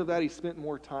because of that he spent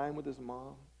more time with his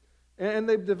mom. And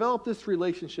they've developed this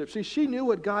relationship. See, she knew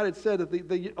what God had said, that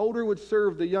the older would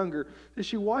serve the younger. Is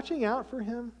she watching out for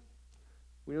him?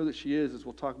 We know that she is, as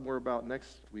we'll talk more about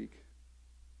next week.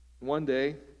 One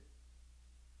day,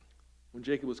 when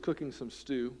Jacob was cooking some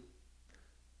stew,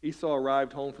 Esau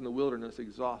arrived home from the wilderness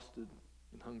exhausted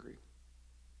and hungry.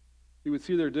 He would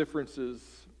see their differences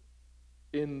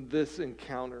in this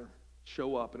encounter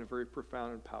show up in a very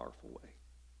profound and powerful way.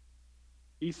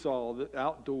 Esau, the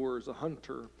outdoors, a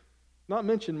hunter, not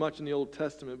mentioned much in the Old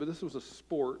Testament, but this was a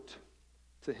sport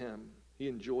to him. He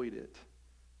enjoyed it.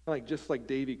 Just like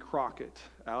Davy Crockett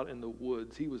out in the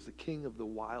woods. He was the king of the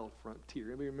wild frontier.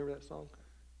 Anybody remember that song?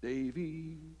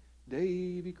 Davy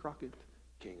Crockett,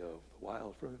 king of the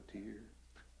wild frontier.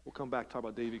 We'll come back and talk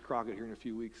about Davy Crockett here in a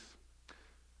few weeks.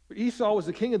 But Esau was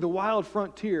the king of the wild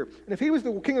frontier. And if he was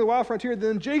the king of the wild frontier,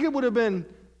 then Jacob would have been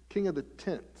king of the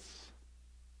tents,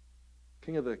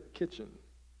 king of the kitchen.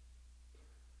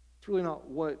 It's really not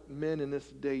what men in this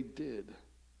day did.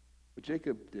 But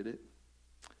Jacob did it.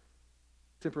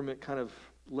 Temperament kind of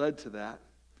led to that.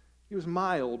 He was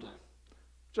mild,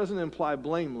 which doesn't imply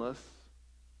blameless.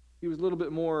 He was a little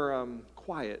bit more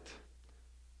quiet,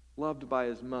 loved by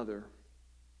his mother.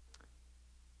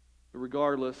 But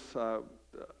regardless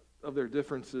of their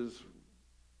differences,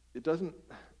 it doesn't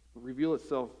reveal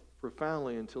itself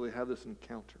profoundly until they have this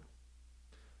encounter.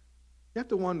 You have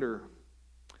to wonder,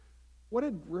 what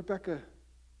had Rebekah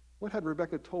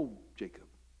told Jacob?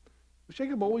 Was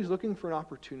Jacob always looking for an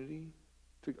opportunity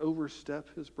to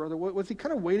overstep his brother? Was he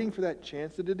kind of waiting for that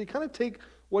chance? Did he kind of take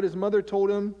what his mother told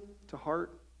him to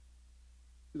heart?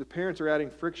 The parents are adding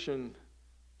friction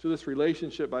to this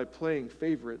relationship by playing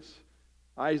favorites.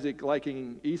 Isaac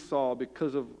liking Esau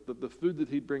because of the food that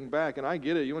he'd bring back. And I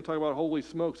get it. You want to talk about holy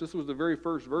smokes. This was the very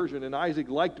first version, and Isaac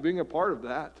liked being a part of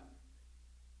that.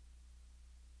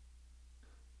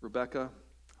 Rebekah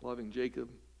loving Jacob,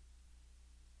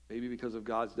 maybe because of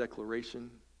God's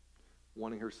declaration,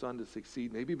 wanting her son to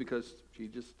succeed, maybe because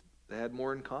they had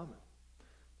more in common.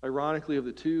 Ironically, of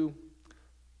the two,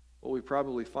 what we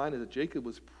probably find is that Jacob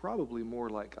was probably more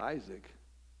like Isaac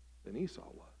than Esau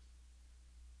was.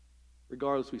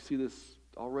 Regardless, we see this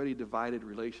already divided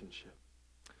relationship.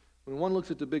 When one looks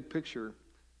at the big picture,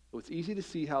 it's easy to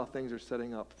see how things are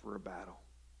setting up for a battle.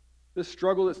 This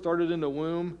struggle that started in the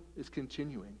womb is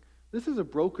continuing. This is a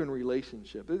broken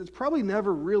relationship. It's probably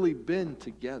never really been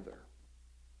together.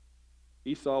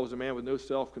 Esau was a man with no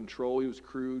self-control. He was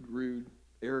crude, rude,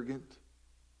 arrogant,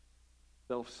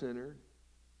 self-centered.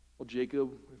 Well,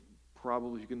 Jacob,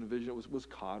 probably you can envision it, was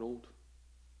coddled,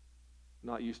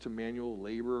 not used to manual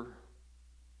labor,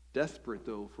 desperate,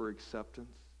 though, for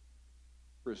acceptance,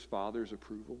 for his father's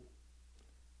approval,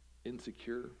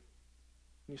 insecure.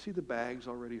 And you see the bags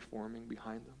already forming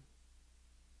behind them.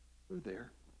 They're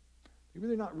there. Maybe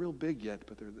they're not real big yet,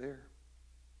 but they're there.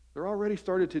 They're already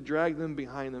started to drag them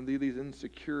behind them, these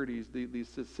insecurities,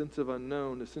 this sense of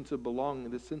unknown, this sense of belonging,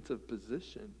 this sense of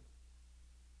position.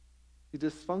 The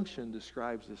dysfunction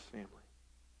describes this family.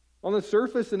 On the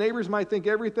surface, the neighbors might think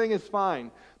everything is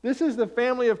fine. This is the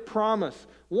family of promise.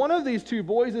 One of these two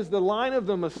boys is the line of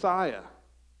the Messiah.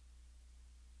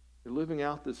 They're living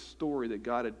out this story that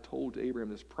God had told to Abraham,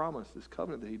 this promise, this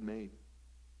covenant that he'd made.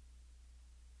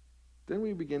 Then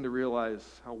we begin to realize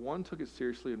how one took it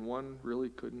seriously and one really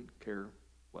couldn't care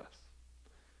less.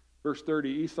 Verse 30,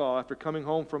 Esau, after coming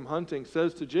home from hunting,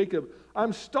 says to Jacob,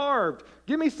 "I'm starved.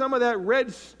 Give me some of that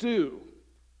red stew."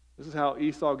 This is how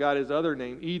Esau got his other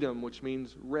name, Edom, which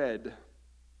means red.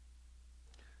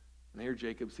 And here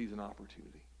Jacob sees an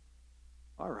opportunity.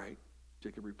 "All right,"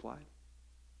 Jacob replied.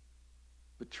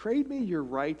 "But trade me your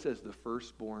rights as the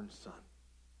firstborn son."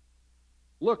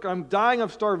 "Look, I'm dying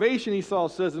of starvation," Esau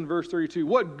says in verse 32.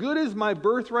 "What good is my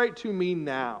birthright to me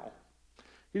now?"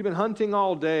 He'd been hunting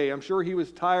all day. I'm sure he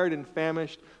was tired and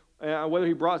famished. Whether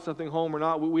he brought something home or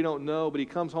not, we don't know. But he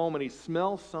comes home and he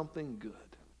smells something good.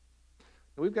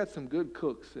 And we've got some good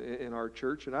cooks in our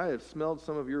church, and I have smelled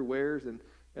some of your wares, and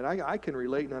I can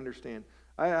relate and understand.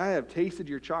 I have tasted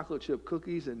your chocolate chip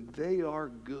cookies, and they are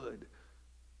good.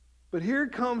 But here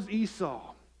comes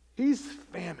Esau. He's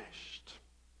famished.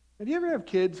 And do you ever have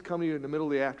kids come to you in the middle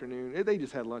of the afternoon? They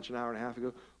just had lunch an hour and a half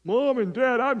ago. "Mom and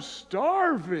Dad, I'm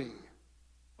starving.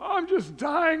 I'm just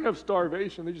dying of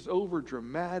starvation." They're just over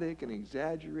dramatic and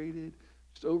exaggerated,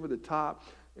 just over the top.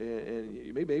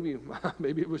 And maybe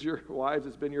it was your wives,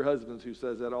 it's been your husbands who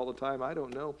says that all the time. I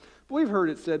don't know. But we've heard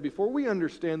it said before. We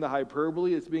understand the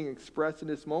hyperbole that's being expressed in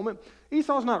this moment.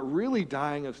 Esau's not really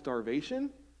dying of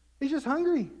starvation. He's just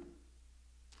hungry.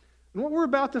 And what we're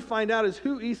about to find out is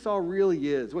who Esau really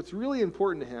is, what's really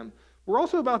important to him. We're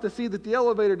also about to see that the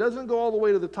elevator doesn't go all the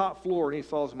way to the top floor in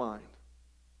Esau's mind.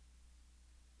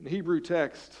 In the Hebrew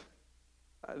text,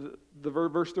 the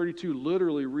verse 32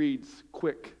 literally reads,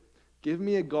 "Quick, give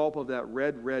me a gulp of that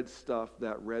red stuff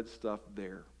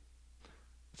there."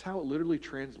 That's how it literally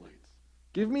translates.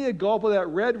 Give me a gulp of that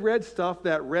red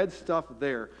stuff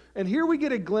there. And here we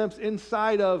get a glimpse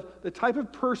inside of the type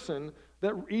of person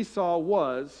that Esau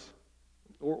was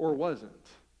or wasn't.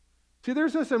 See,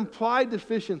 there's this implied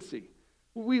deficiency.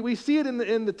 We see it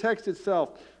in the text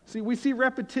itself. See, we see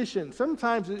repetition.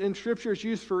 Sometimes in Scripture it's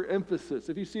used for emphasis.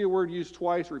 If you see a word used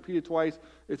twice, repeated twice,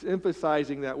 it's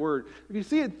emphasizing that word. If you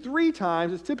see it 3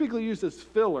 times, it's typically used as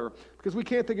filler because we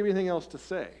can't think of anything else to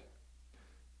say.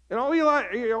 And all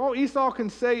Esau can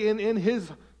say in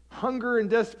his hunger and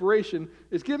desperation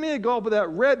is, "Give me a gulp of that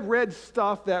red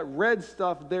stuff there."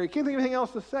 He can't think of anything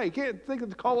else to say. He can't think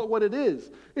to call it what it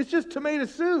is. It's just tomato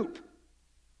soup.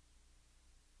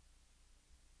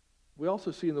 We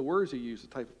also see in the words he used the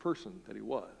type of person that he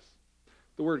was.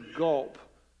 The word gulp,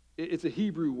 it's a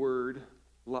Hebrew word,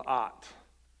 la'at.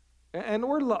 And the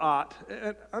word la'at,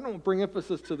 I don't bring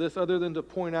emphasis to this other than to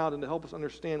point out and to help us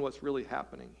understand what's really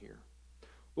happening here.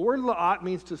 The word la'at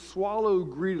means to swallow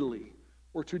greedily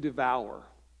or to devour.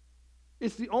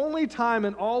 It's the only time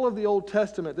in all of the Old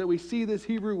Testament that we see this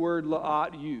Hebrew word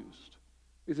la'at used,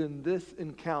 is in this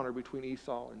encounter between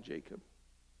Esau and Jacob.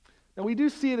 Now, we do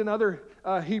see it in other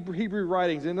Hebrew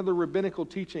writings, in other rabbinical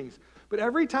teachings. But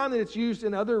every time that it's used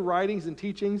in other writings and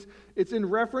teachings, it's in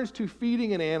reference to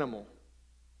feeding an animal.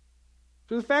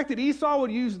 So the fact that Esau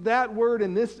would use that word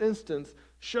in this instance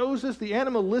shows us the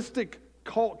animalistic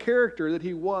character that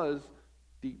he was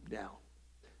deep down.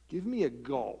 Give me a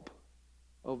gulp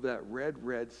of that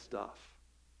red stuff.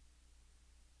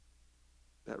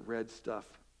 That red stuff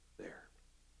there.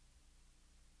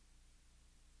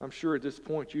 I'm sure at this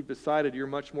point you've decided you're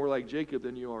much more like Jacob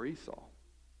than you are Esau.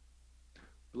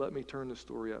 But let me turn the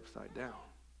story upside down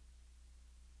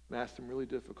and ask some really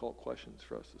difficult questions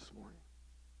for us this morning.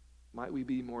 Might we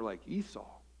be more like Esau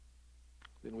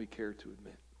than we care to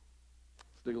admit?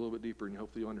 Let's dig a little bit deeper and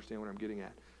hopefully you'll understand what I'm getting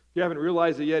at. If you haven't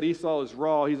realized it yet, Esau is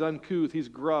raw, he's uncouth, he's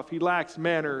gruff, he lacks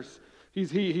manners,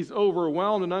 he's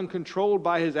overwhelmed and uncontrolled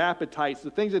by his appetites,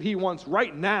 the things that he wants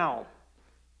right now.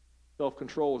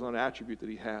 Self-control is not an attribute that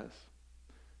he has.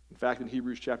 In fact, in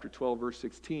Hebrews chapter 12, verse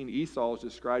 16, Esau is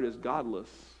described as godless,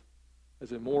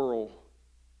 as immoral,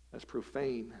 as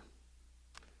profane.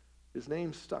 His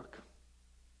name stuck.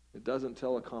 It doesn't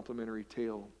tell a complimentary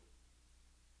tale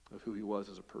of who he was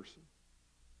as a person.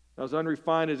 Now, as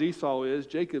unrefined as Esau is,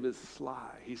 Jacob is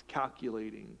sly. He's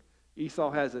calculating.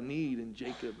 Esau has a need, and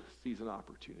Jacob sees an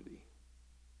opportunity.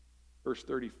 Verse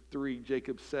 33,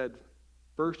 Jacob said,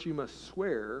 "First you must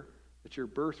swear that your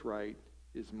birthright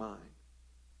is mine."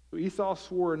 So Esau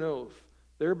swore an oath,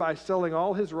 thereby selling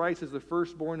all his rights as the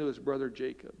firstborn to his brother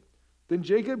Jacob. Then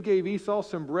Jacob gave Esau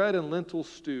some bread and lentil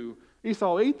stew.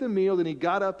 Esau ate the meal, then he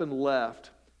got up and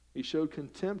left. He showed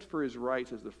contempt for his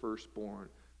rights as the firstborn.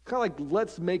 It's kind of like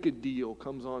Let's Make a Deal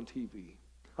comes on TV.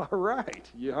 All right,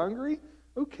 you hungry?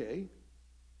 Okay.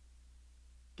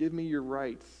 Give me your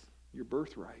rights, your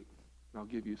birthright, and I'll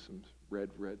give you some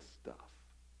red stuff.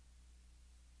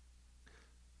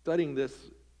 Studying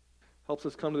this helps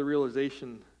us come to the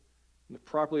realization and to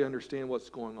properly understand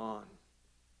what's going on.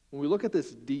 When we look at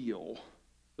this deal,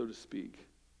 so to speak,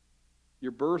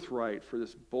 your birthright for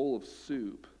this bowl of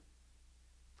soup,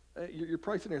 you're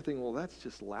probably sitting there thinking, well, that's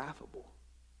just laughable.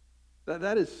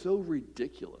 That is so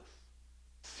ridiculous.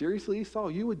 Seriously, Esau,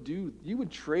 you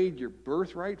would trade your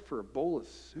birthright for a bowl of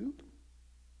soup?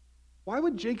 Why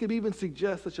would Jacob even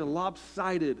suggest such a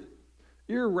lopsided,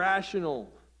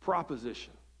 irrational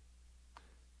proposition?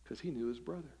 Because he knew his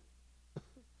brother.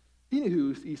 He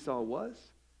knew who Esau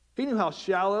was. He knew how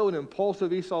shallow and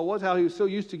impulsive Esau was, how he was so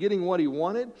used to getting what he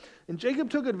wanted. And Jacob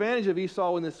took advantage of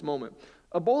Esau in this moment.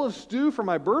 A bowl of stew for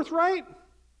my birthright?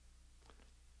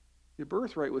 Your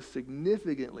birthright was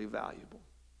significantly valuable.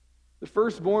 The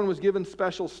firstborn was given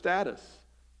special status.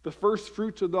 The first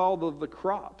fruits of all of the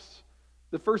crops.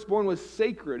 The firstborn was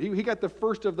sacred. He got the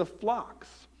first of the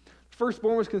flocks. The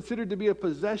firstborn was considered to be a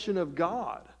possession of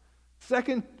God.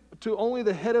 Second to only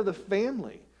the head of the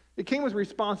family. It came with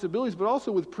responsibilities, but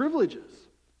also with privileges.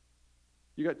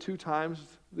 You got 2 times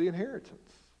the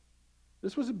inheritance.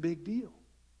 This was a big deal.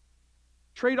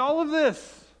 Trade all of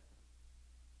this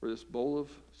for this bowl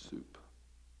of soup.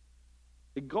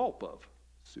 A gulp of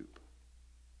soup.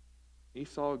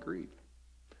 Esau agreed.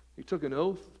 He took an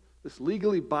oath, this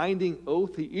legally binding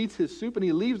oath. He eats his soup and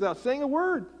he leaves without saying a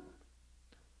word.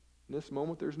 In this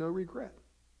moment, there's no regret.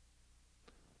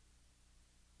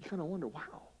 You kind of wonder,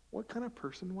 wow, what kind of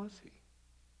person was he?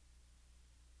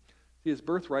 See, his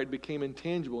birthright became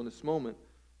intangible in this moment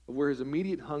of where his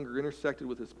immediate hunger intersected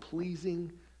with his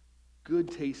pleasing,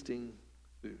 good-tasting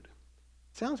food.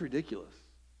 It sounds ridiculous.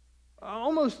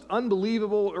 Almost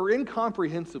unbelievable or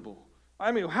incomprehensible.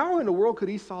 I mean, how in the world could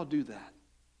Esau do that?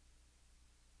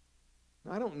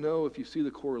 I don't know if you see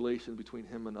the correlation between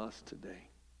him and us today.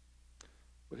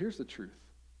 But here's the truth.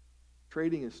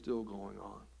 Trading is still going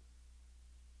on.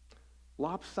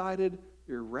 Lopsided,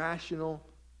 irrational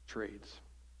trades.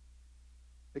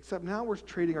 Except now we're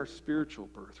trading our spiritual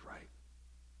birthright.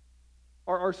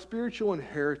 Our spiritual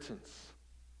inheritance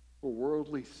for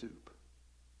worldly soup.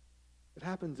 It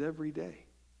happens every day.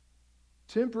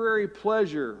 Temporary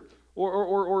pleasure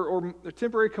or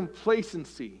temporary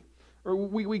complacency. Or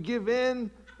we give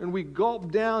in and we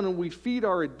gulp down and we feed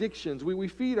our addictions. We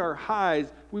feed our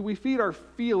highs. We feed our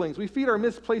feelings. We feed our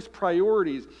misplaced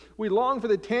priorities. We long for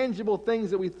the tangible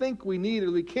things that we think we need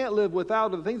or we can't live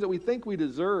without, or the things that we think we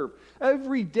deserve.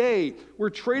 Every day we're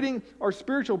trading our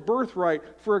spiritual birthright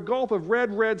for a gulp of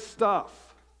red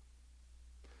stuff.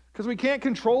 Because we can't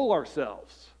control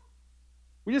ourselves.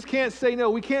 We just can't say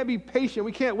no. We can't be patient.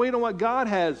 We can't wait on what God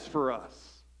has for us.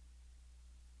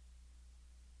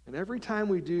 And every time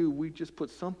we do, we just put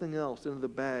something else into the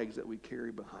bags that we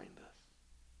carry behind us.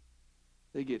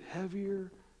 They get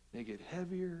heavier, they get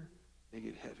heavier, they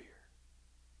get heavier.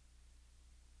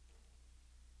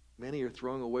 Many are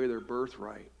throwing away their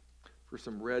birthright for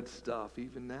some red stuff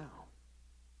even now.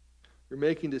 You're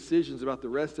making decisions about the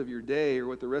rest of your day or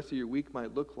what the rest of your week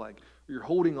might look like. Or you're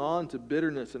holding on to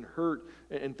bitterness and hurt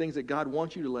and things that God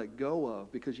wants you to let go of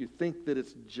because you think that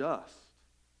it's just.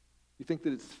 You think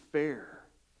that it's fair.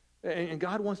 And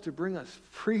God wants to bring us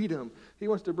freedom. He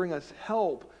wants to bring us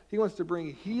help. He wants to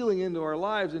bring healing into our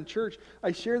lives. In church,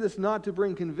 I share this not to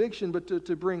bring conviction, but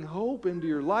to bring hope into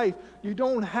your life. You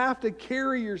don't have to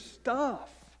carry your stuff.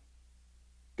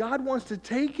 God wants to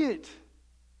take it.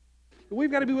 We've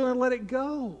got to be willing to let it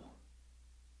go.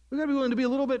 We've got to be willing to be a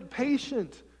little bit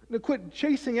patient and to quit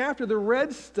chasing after the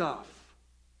red stuff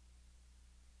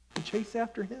and chase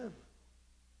after Him.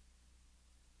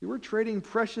 We're trading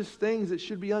precious things that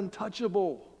should be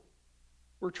untouchable.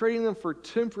 We're trading them for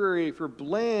temporary, for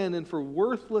bland, and for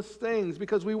worthless things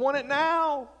because we want it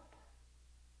now.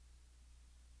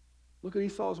 Look at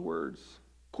Esau's words.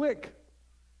 Quick,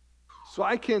 so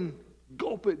I can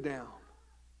gulp it down.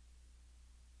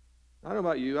 I don't know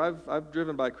about you. I've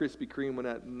driven by Krispy Kreme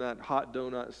when that hot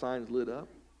donut sign's lit up.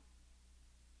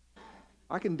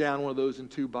 I can down one of those in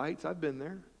 2 bites. I've been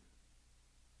there.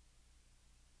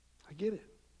 I get it.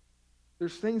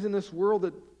 There's things in this world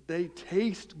that they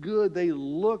taste good, they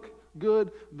look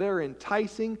good, they're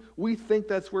enticing. We think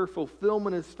that's where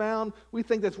fulfillment is found. We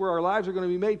think that's where our lives are going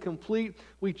to be made complete.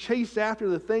 We chase after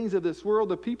the things of this world,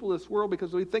 the people of this world,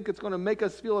 because we think it's going to make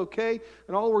us feel okay,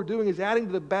 and all we're doing is adding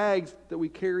to the bags that we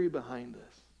carry behind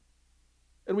us.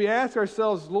 And we ask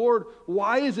ourselves, Lord,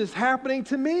 why is this happening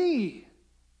to me?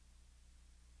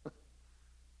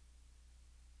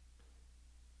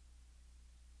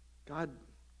 God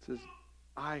says,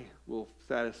 I will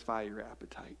satisfy your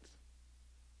appetites.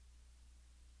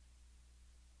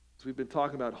 So we've been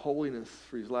talking about holiness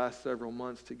for these last several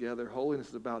months together. Holiness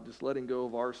is about just letting go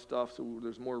of our stuff so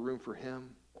there's more room for Him.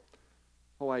 The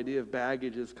whole idea of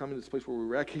baggage is coming to this place where we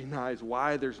recognize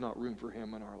why there's not room for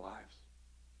Him in our lives.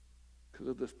 Because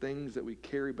of the things that we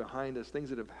carry behind us, things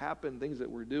that have happened, things that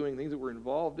we're doing, things that we're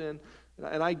involved in.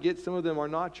 And I get some of them are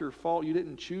not your fault. You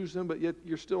didn't choose them, but yet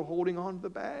you're still holding on to the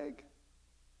bag.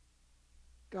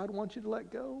 God wants you to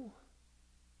let go.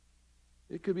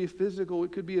 It could be physical,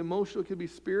 it could be emotional, it could be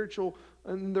spiritual,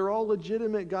 and they're all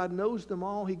legitimate. God knows them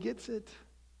all. He gets it.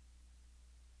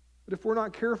 But if we're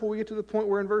not careful, we get to the point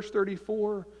where in verse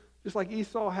 34, just like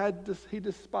Esau he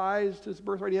despised his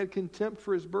birthright, he had contempt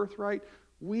for his birthright,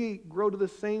 we grow to the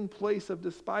same place of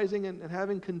despising and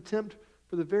having contempt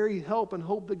for the very help and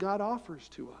hope that God offers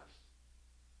to us.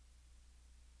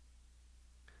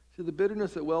 See, the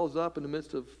bitterness that wells up in the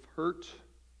midst of hurt,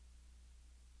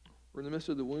 or in the midst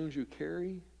of the wounds you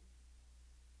carry,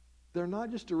 they're not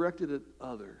just directed at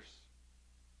others.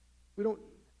 We don't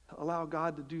allow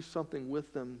God to do something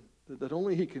with them that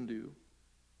only He can do.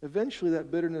 Eventually that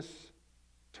bitterness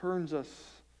turns us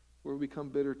where we become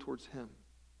bitter towards Him.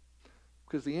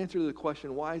 Because the answer to the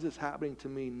question, why is this happening to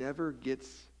me, never gets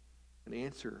an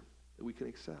answer that we can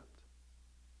accept.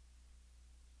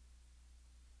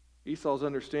 Esau's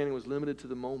understanding was limited to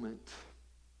the moment.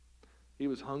 He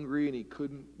was hungry and he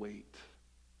couldn't wait.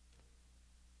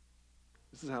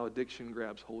 This is how addiction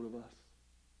grabs hold of us.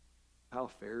 How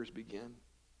affairs begin.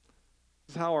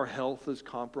 This is how our health is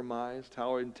compromised,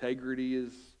 how our integrity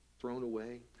is thrown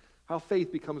away, how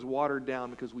faith becomes watered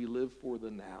down because we live for the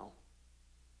now.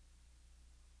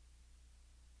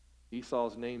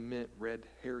 Esau's name meant red,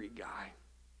 hairy guy.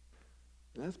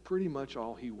 And that's pretty much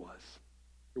all he was.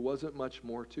 There wasn't much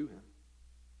more to him.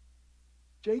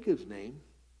 Jacob's name,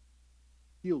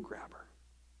 heel grabber.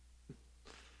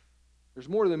 There's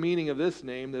more to the meaning of this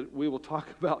name that we will talk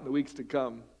about in the weeks to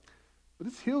come. But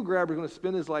this heel grabber is going to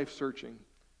spend his life searching.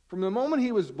 From the moment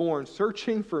he was born,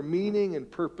 searching for meaning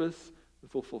and purpose and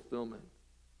full fulfillment.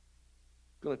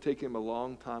 It's going to take him a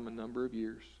long time, a number of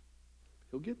years.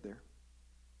 He'll get there.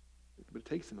 But it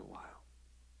takes him a while.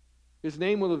 His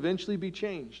name will eventually be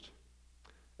changed,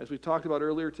 as we talked about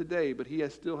earlier today, but he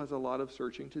still has a lot of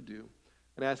searching to do.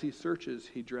 And as he searches,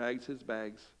 he drags his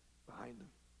bags behind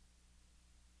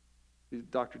him.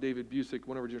 Dr. David Busick,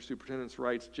 one of our junior superintendents,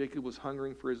 writes, Jacob was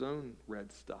hungering for his own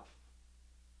red stuff.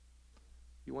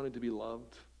 He wanted to be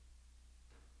loved.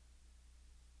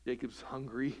 Jacob's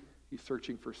hungry. He's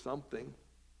searching for something.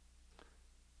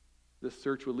 This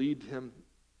search will lead him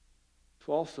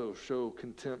to also show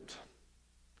contempt.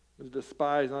 To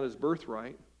despise not his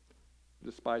birthright, to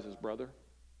despise his brother.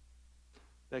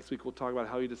 Next week we'll talk about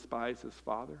how he despised his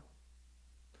father.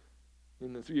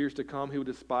 In the years to come, he would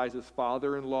despise his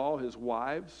father-in-law, his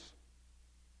wives,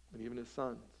 and even his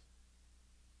sons.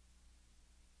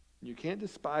 You can't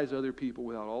despise other people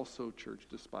without also, church,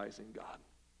 despising God.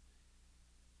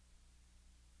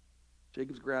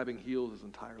 Jacob's grabbing heels his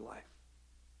entire life.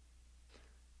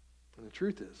 And the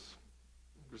truth is,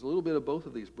 There's a little bit of both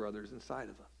of these brothers inside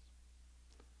of us.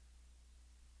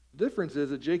 The difference is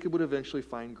that Jacob would eventually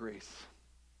find grace.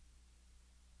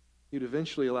 He'd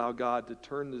eventually allow God to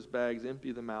turn his bags,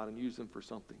 empty them out, and use them for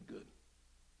something good.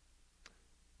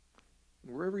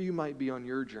 And wherever you might be on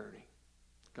your journey,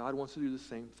 God wants to do the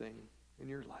same thing in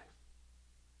your life.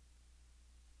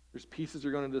 There's pieces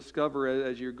you're going to discover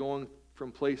as you're going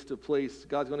from place to place.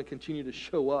 God's going to continue to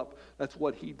show up. That's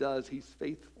what he does. He's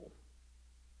faithful.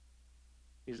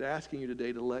 He's asking you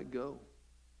today to let go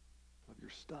of your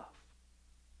stuff.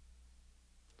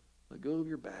 Let go of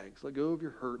your bags. Let go of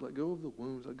your hurt. Let go of the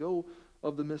wounds. Let go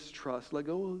of the mistrust. Let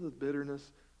go of the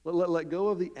bitterness. Let go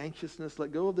of the anxiousness.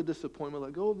 Let go of the disappointment.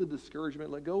 Let go of the discouragement.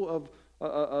 Let go of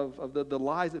the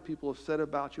lies that people have said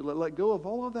about you. Let go of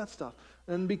all of that stuff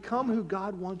and become who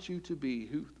God wants you to be,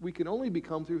 who we can only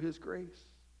become through his grace.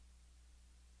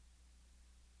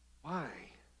 Why?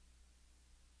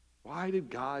 Why did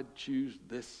God choose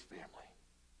this family?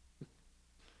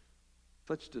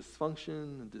 Such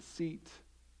dysfunction and deceit,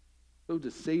 so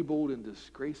disabled and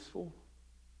disgraceful.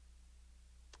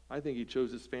 I think he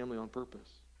chose his family on purpose.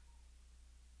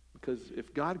 Because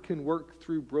if God can work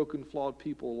through broken, flawed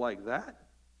people like that,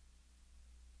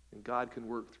 then God can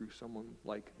work through someone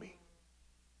like me.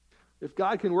 If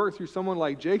God can work through someone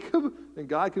like Jacob, then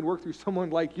God can work through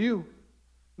someone like you.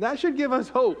 And that should give us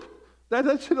hope. That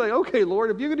should be like, okay,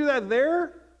 Lord, if you can do that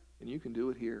there, then you can do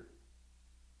it here.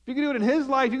 If you can do it in his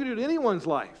life, you can do it in anyone's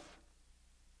life.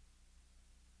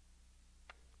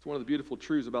 It's one of the beautiful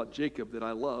truths about Jacob that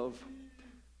I love,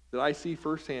 that I see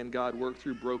firsthand God work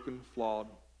through broken, flawed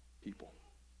people.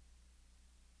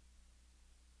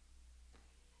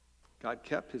 God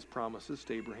kept his promises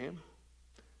to Abraham.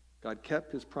 God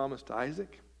kept his promise to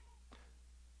Isaac.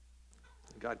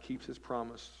 And God keeps his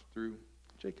promise through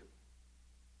Jacob.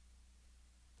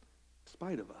 In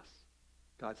spite of us,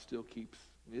 God still keeps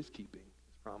and is keeping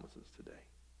his promises today.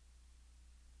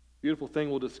 Beautiful thing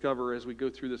we'll discover as we go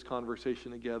through this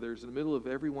conversation together is in the middle of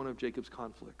every one of Jacob's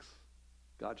conflicts,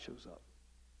 God shows up.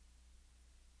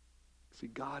 See,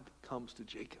 God comes to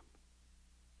Jacob.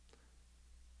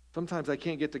 Sometimes I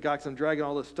can't get to God because I'm dragging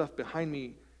all this stuff behind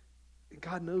me. And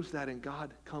God knows that, and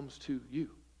God comes to you.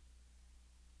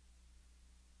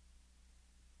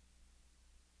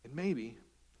 And maybe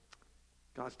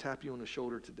God's tapped you on the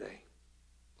shoulder today.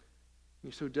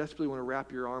 You so desperately want to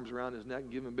wrap your arms around his neck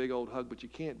and give him a big old hug, but you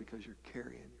can't because you're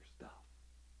carrying your stuff.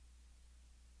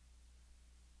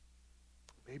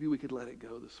 Maybe we could let it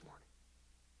go this morning.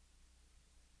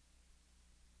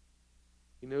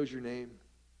 He knows your name.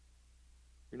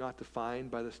 You're not defined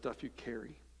by the stuff you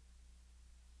carry.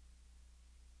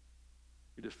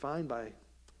 You're defined by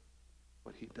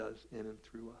what he does in and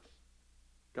through us.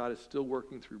 God is still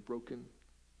working through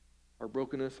our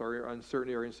brokenness, our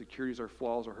uncertainty, our insecurities, our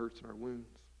flaws, our hurts, and our wounds.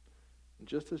 And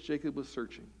just as Jacob was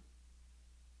searching,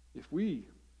 if we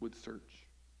would search,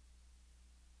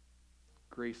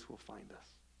 grace will find us.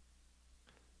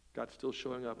 God's still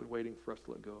showing up and waiting for us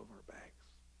to let go of our bags.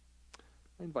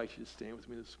 I invite you to stand with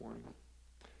me this morning.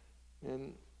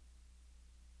 And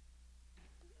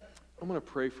I'm going to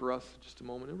pray for us in just a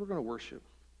moment, and we're going to worship.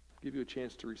 Give you a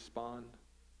chance to respond.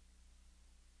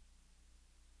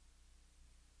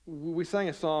 We sang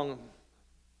a song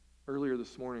earlier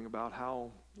this morning about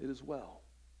how it is well.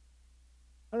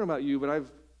 I don't know about you, but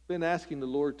I've been asking the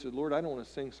Lord, I don't want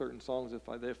to sing certain songs if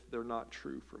they're not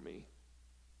true for me.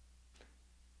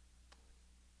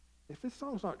 If this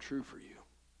song's not true for you,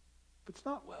 if it's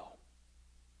not well,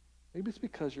 maybe it's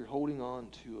because you're holding on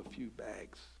to a few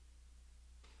bags.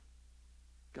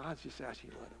 God's just asking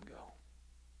you to let them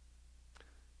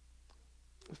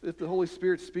go. If the Holy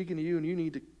Spirit's speaking to you and you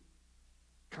need to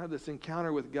kind of this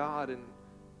encounter with God and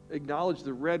acknowledge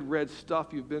the red stuff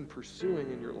you've been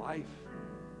pursuing in your life,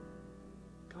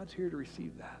 God's here to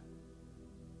receive that.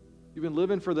 You've been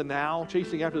living for the now,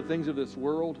 chasing after the things of this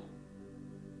world.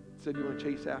 Said you want to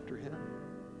chase after him.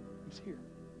 He's here.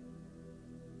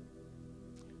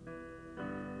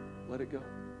 Let it go.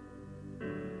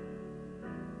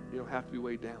 You don't have to be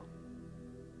weighed down.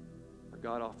 Our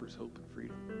God offers hope and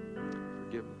freedom,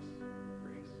 forgiveness,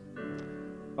 grace.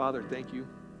 Father, thank you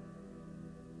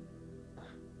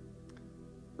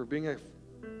for being a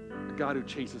God who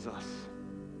chases us,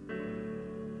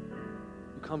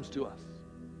 who comes to us.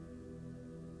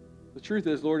 The truth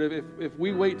is, Lord, if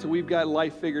we wait till we've got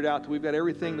life figured out, till we've got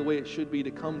everything the way it should be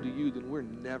to come to you, then we're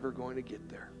never going to get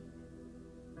there.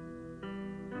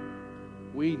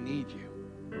 We need you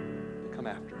to come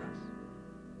after us.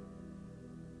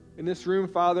 In this room,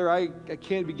 Father, I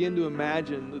can't begin to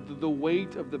imagine the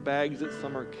weight of the bags that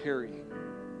some are carrying.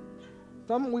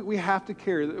 Some we have to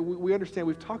carry. We understand,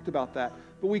 we've talked about that.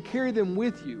 But we carry them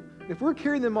with you. If we're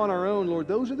carrying them on our own, Lord,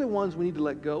 those are the ones we need to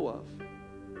let go of.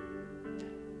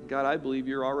 God, I believe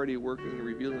you're already working and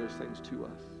revealing those things to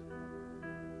us.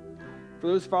 For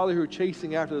those, Father, who are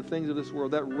chasing after the things of this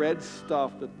world, that red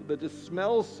stuff that just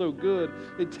smells so good,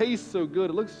 it tastes so good,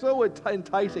 it looks so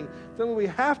enticing, something we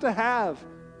have to have.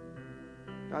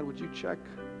 God, would you check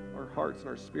our hearts and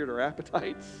our spirit, our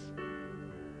appetites?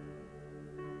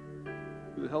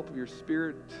 Through the help of your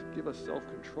Spirit, give us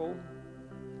self-control,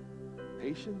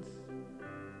 patience,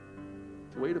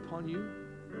 to wait upon you.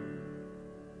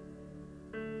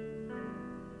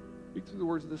 Speak through the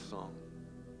words of this song.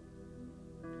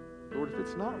 Lord, if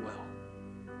it's not well,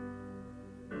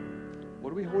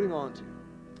 what are we holding on to?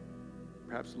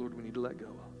 Perhaps, Lord, we need to let go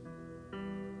of.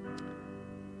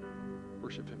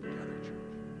 Worship him together, church.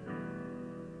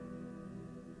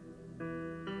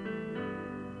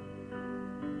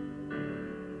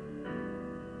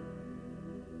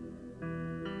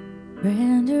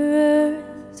 Grander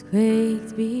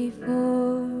earthquakes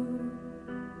before,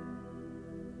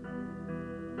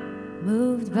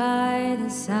 moved by the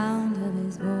sound of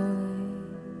his voice.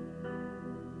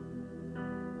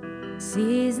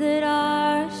 Seas that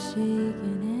are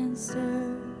shaken and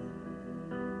stirred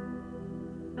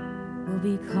will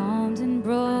be calmed and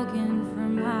broken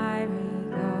from high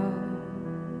regard.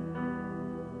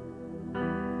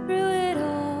 Through it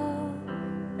all,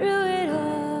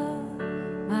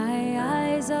 my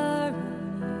eyes are on you.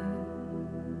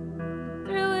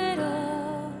 Through it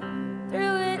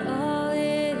all,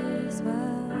 it is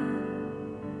well.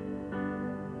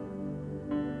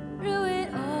 Through it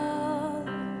all,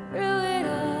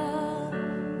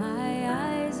 my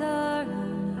eyes are on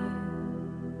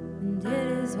you, and it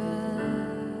is well.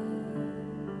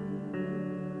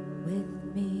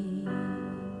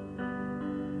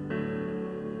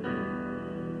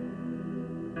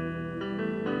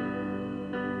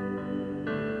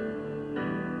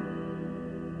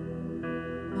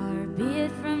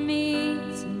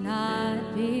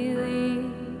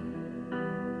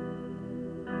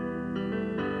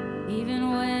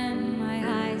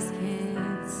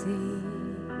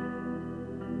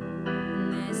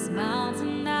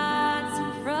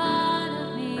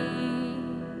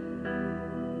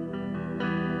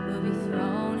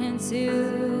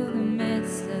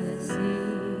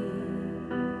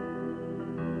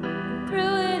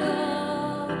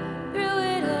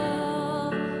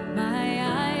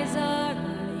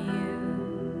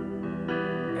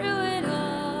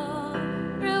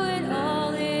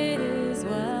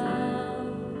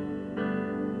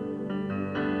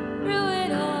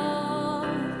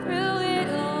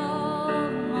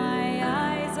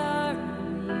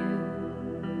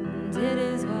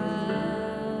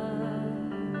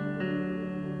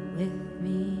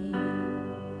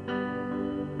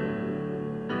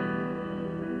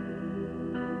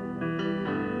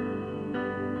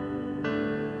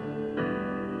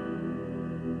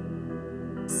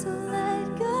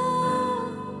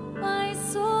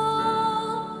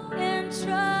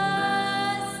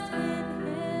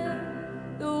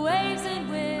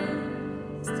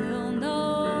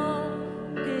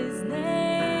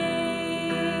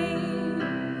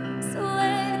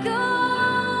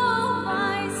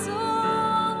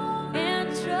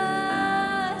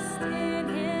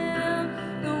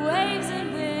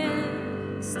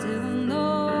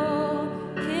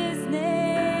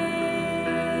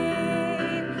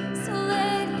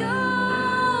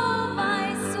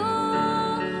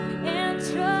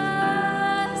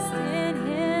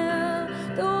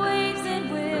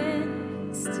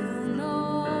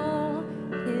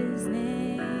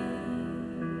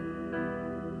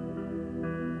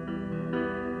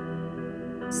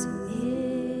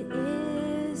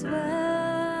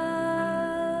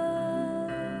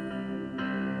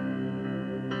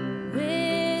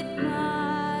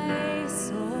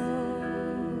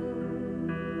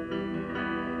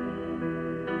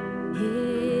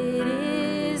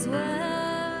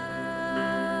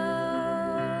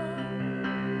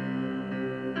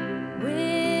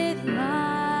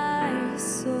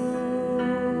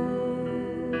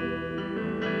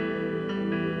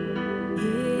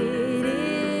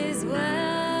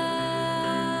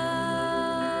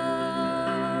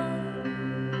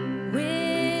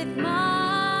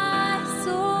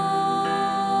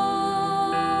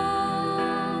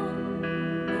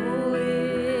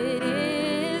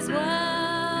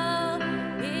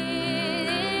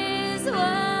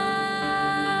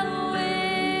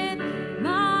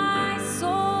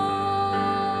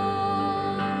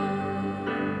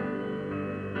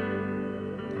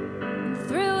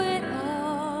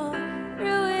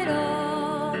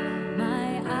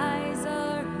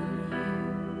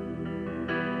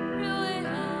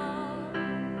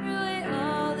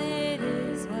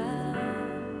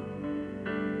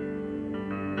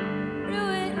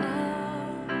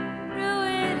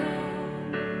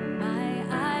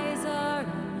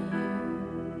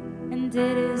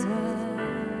 and it is well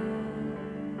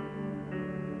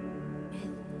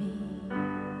with me.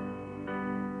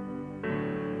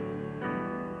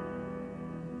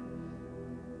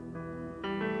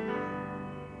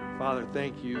 Father,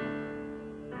 thank you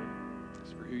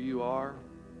for who you are,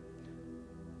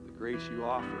 the grace you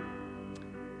offer,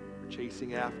 for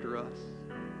chasing after us.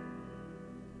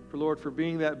 For Lord, for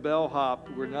being that bellhop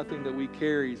where nothing that we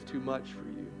carry is too much for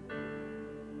you.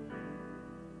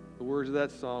 The words of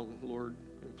that song, Lord,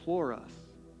 implore us.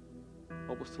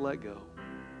 Help us to let go.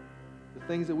 The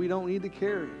things that we don't need to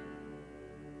carry.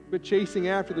 But chasing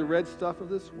after the red stuff of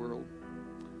this world.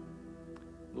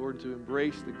 Lord, to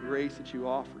embrace the grace that you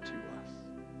offer to us.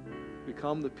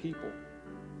 Become the people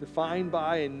defined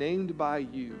by and named by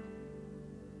you.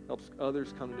 Helps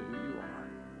others come to who you are.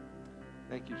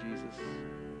 Thank you, Jesus,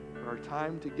 for our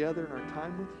time together and our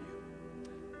time with you.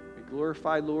 Be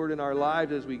glorified, Lord, in our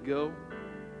lives as we go.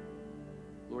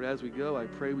 Lord, as we go, I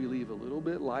pray we leave a little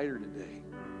bit lighter today.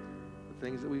 The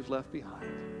things that we've left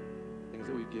behind, things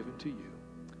that we've given to you.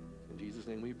 In Jesus'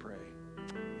 name we pray.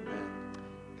 Amen.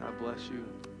 God bless you.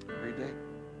 Great day.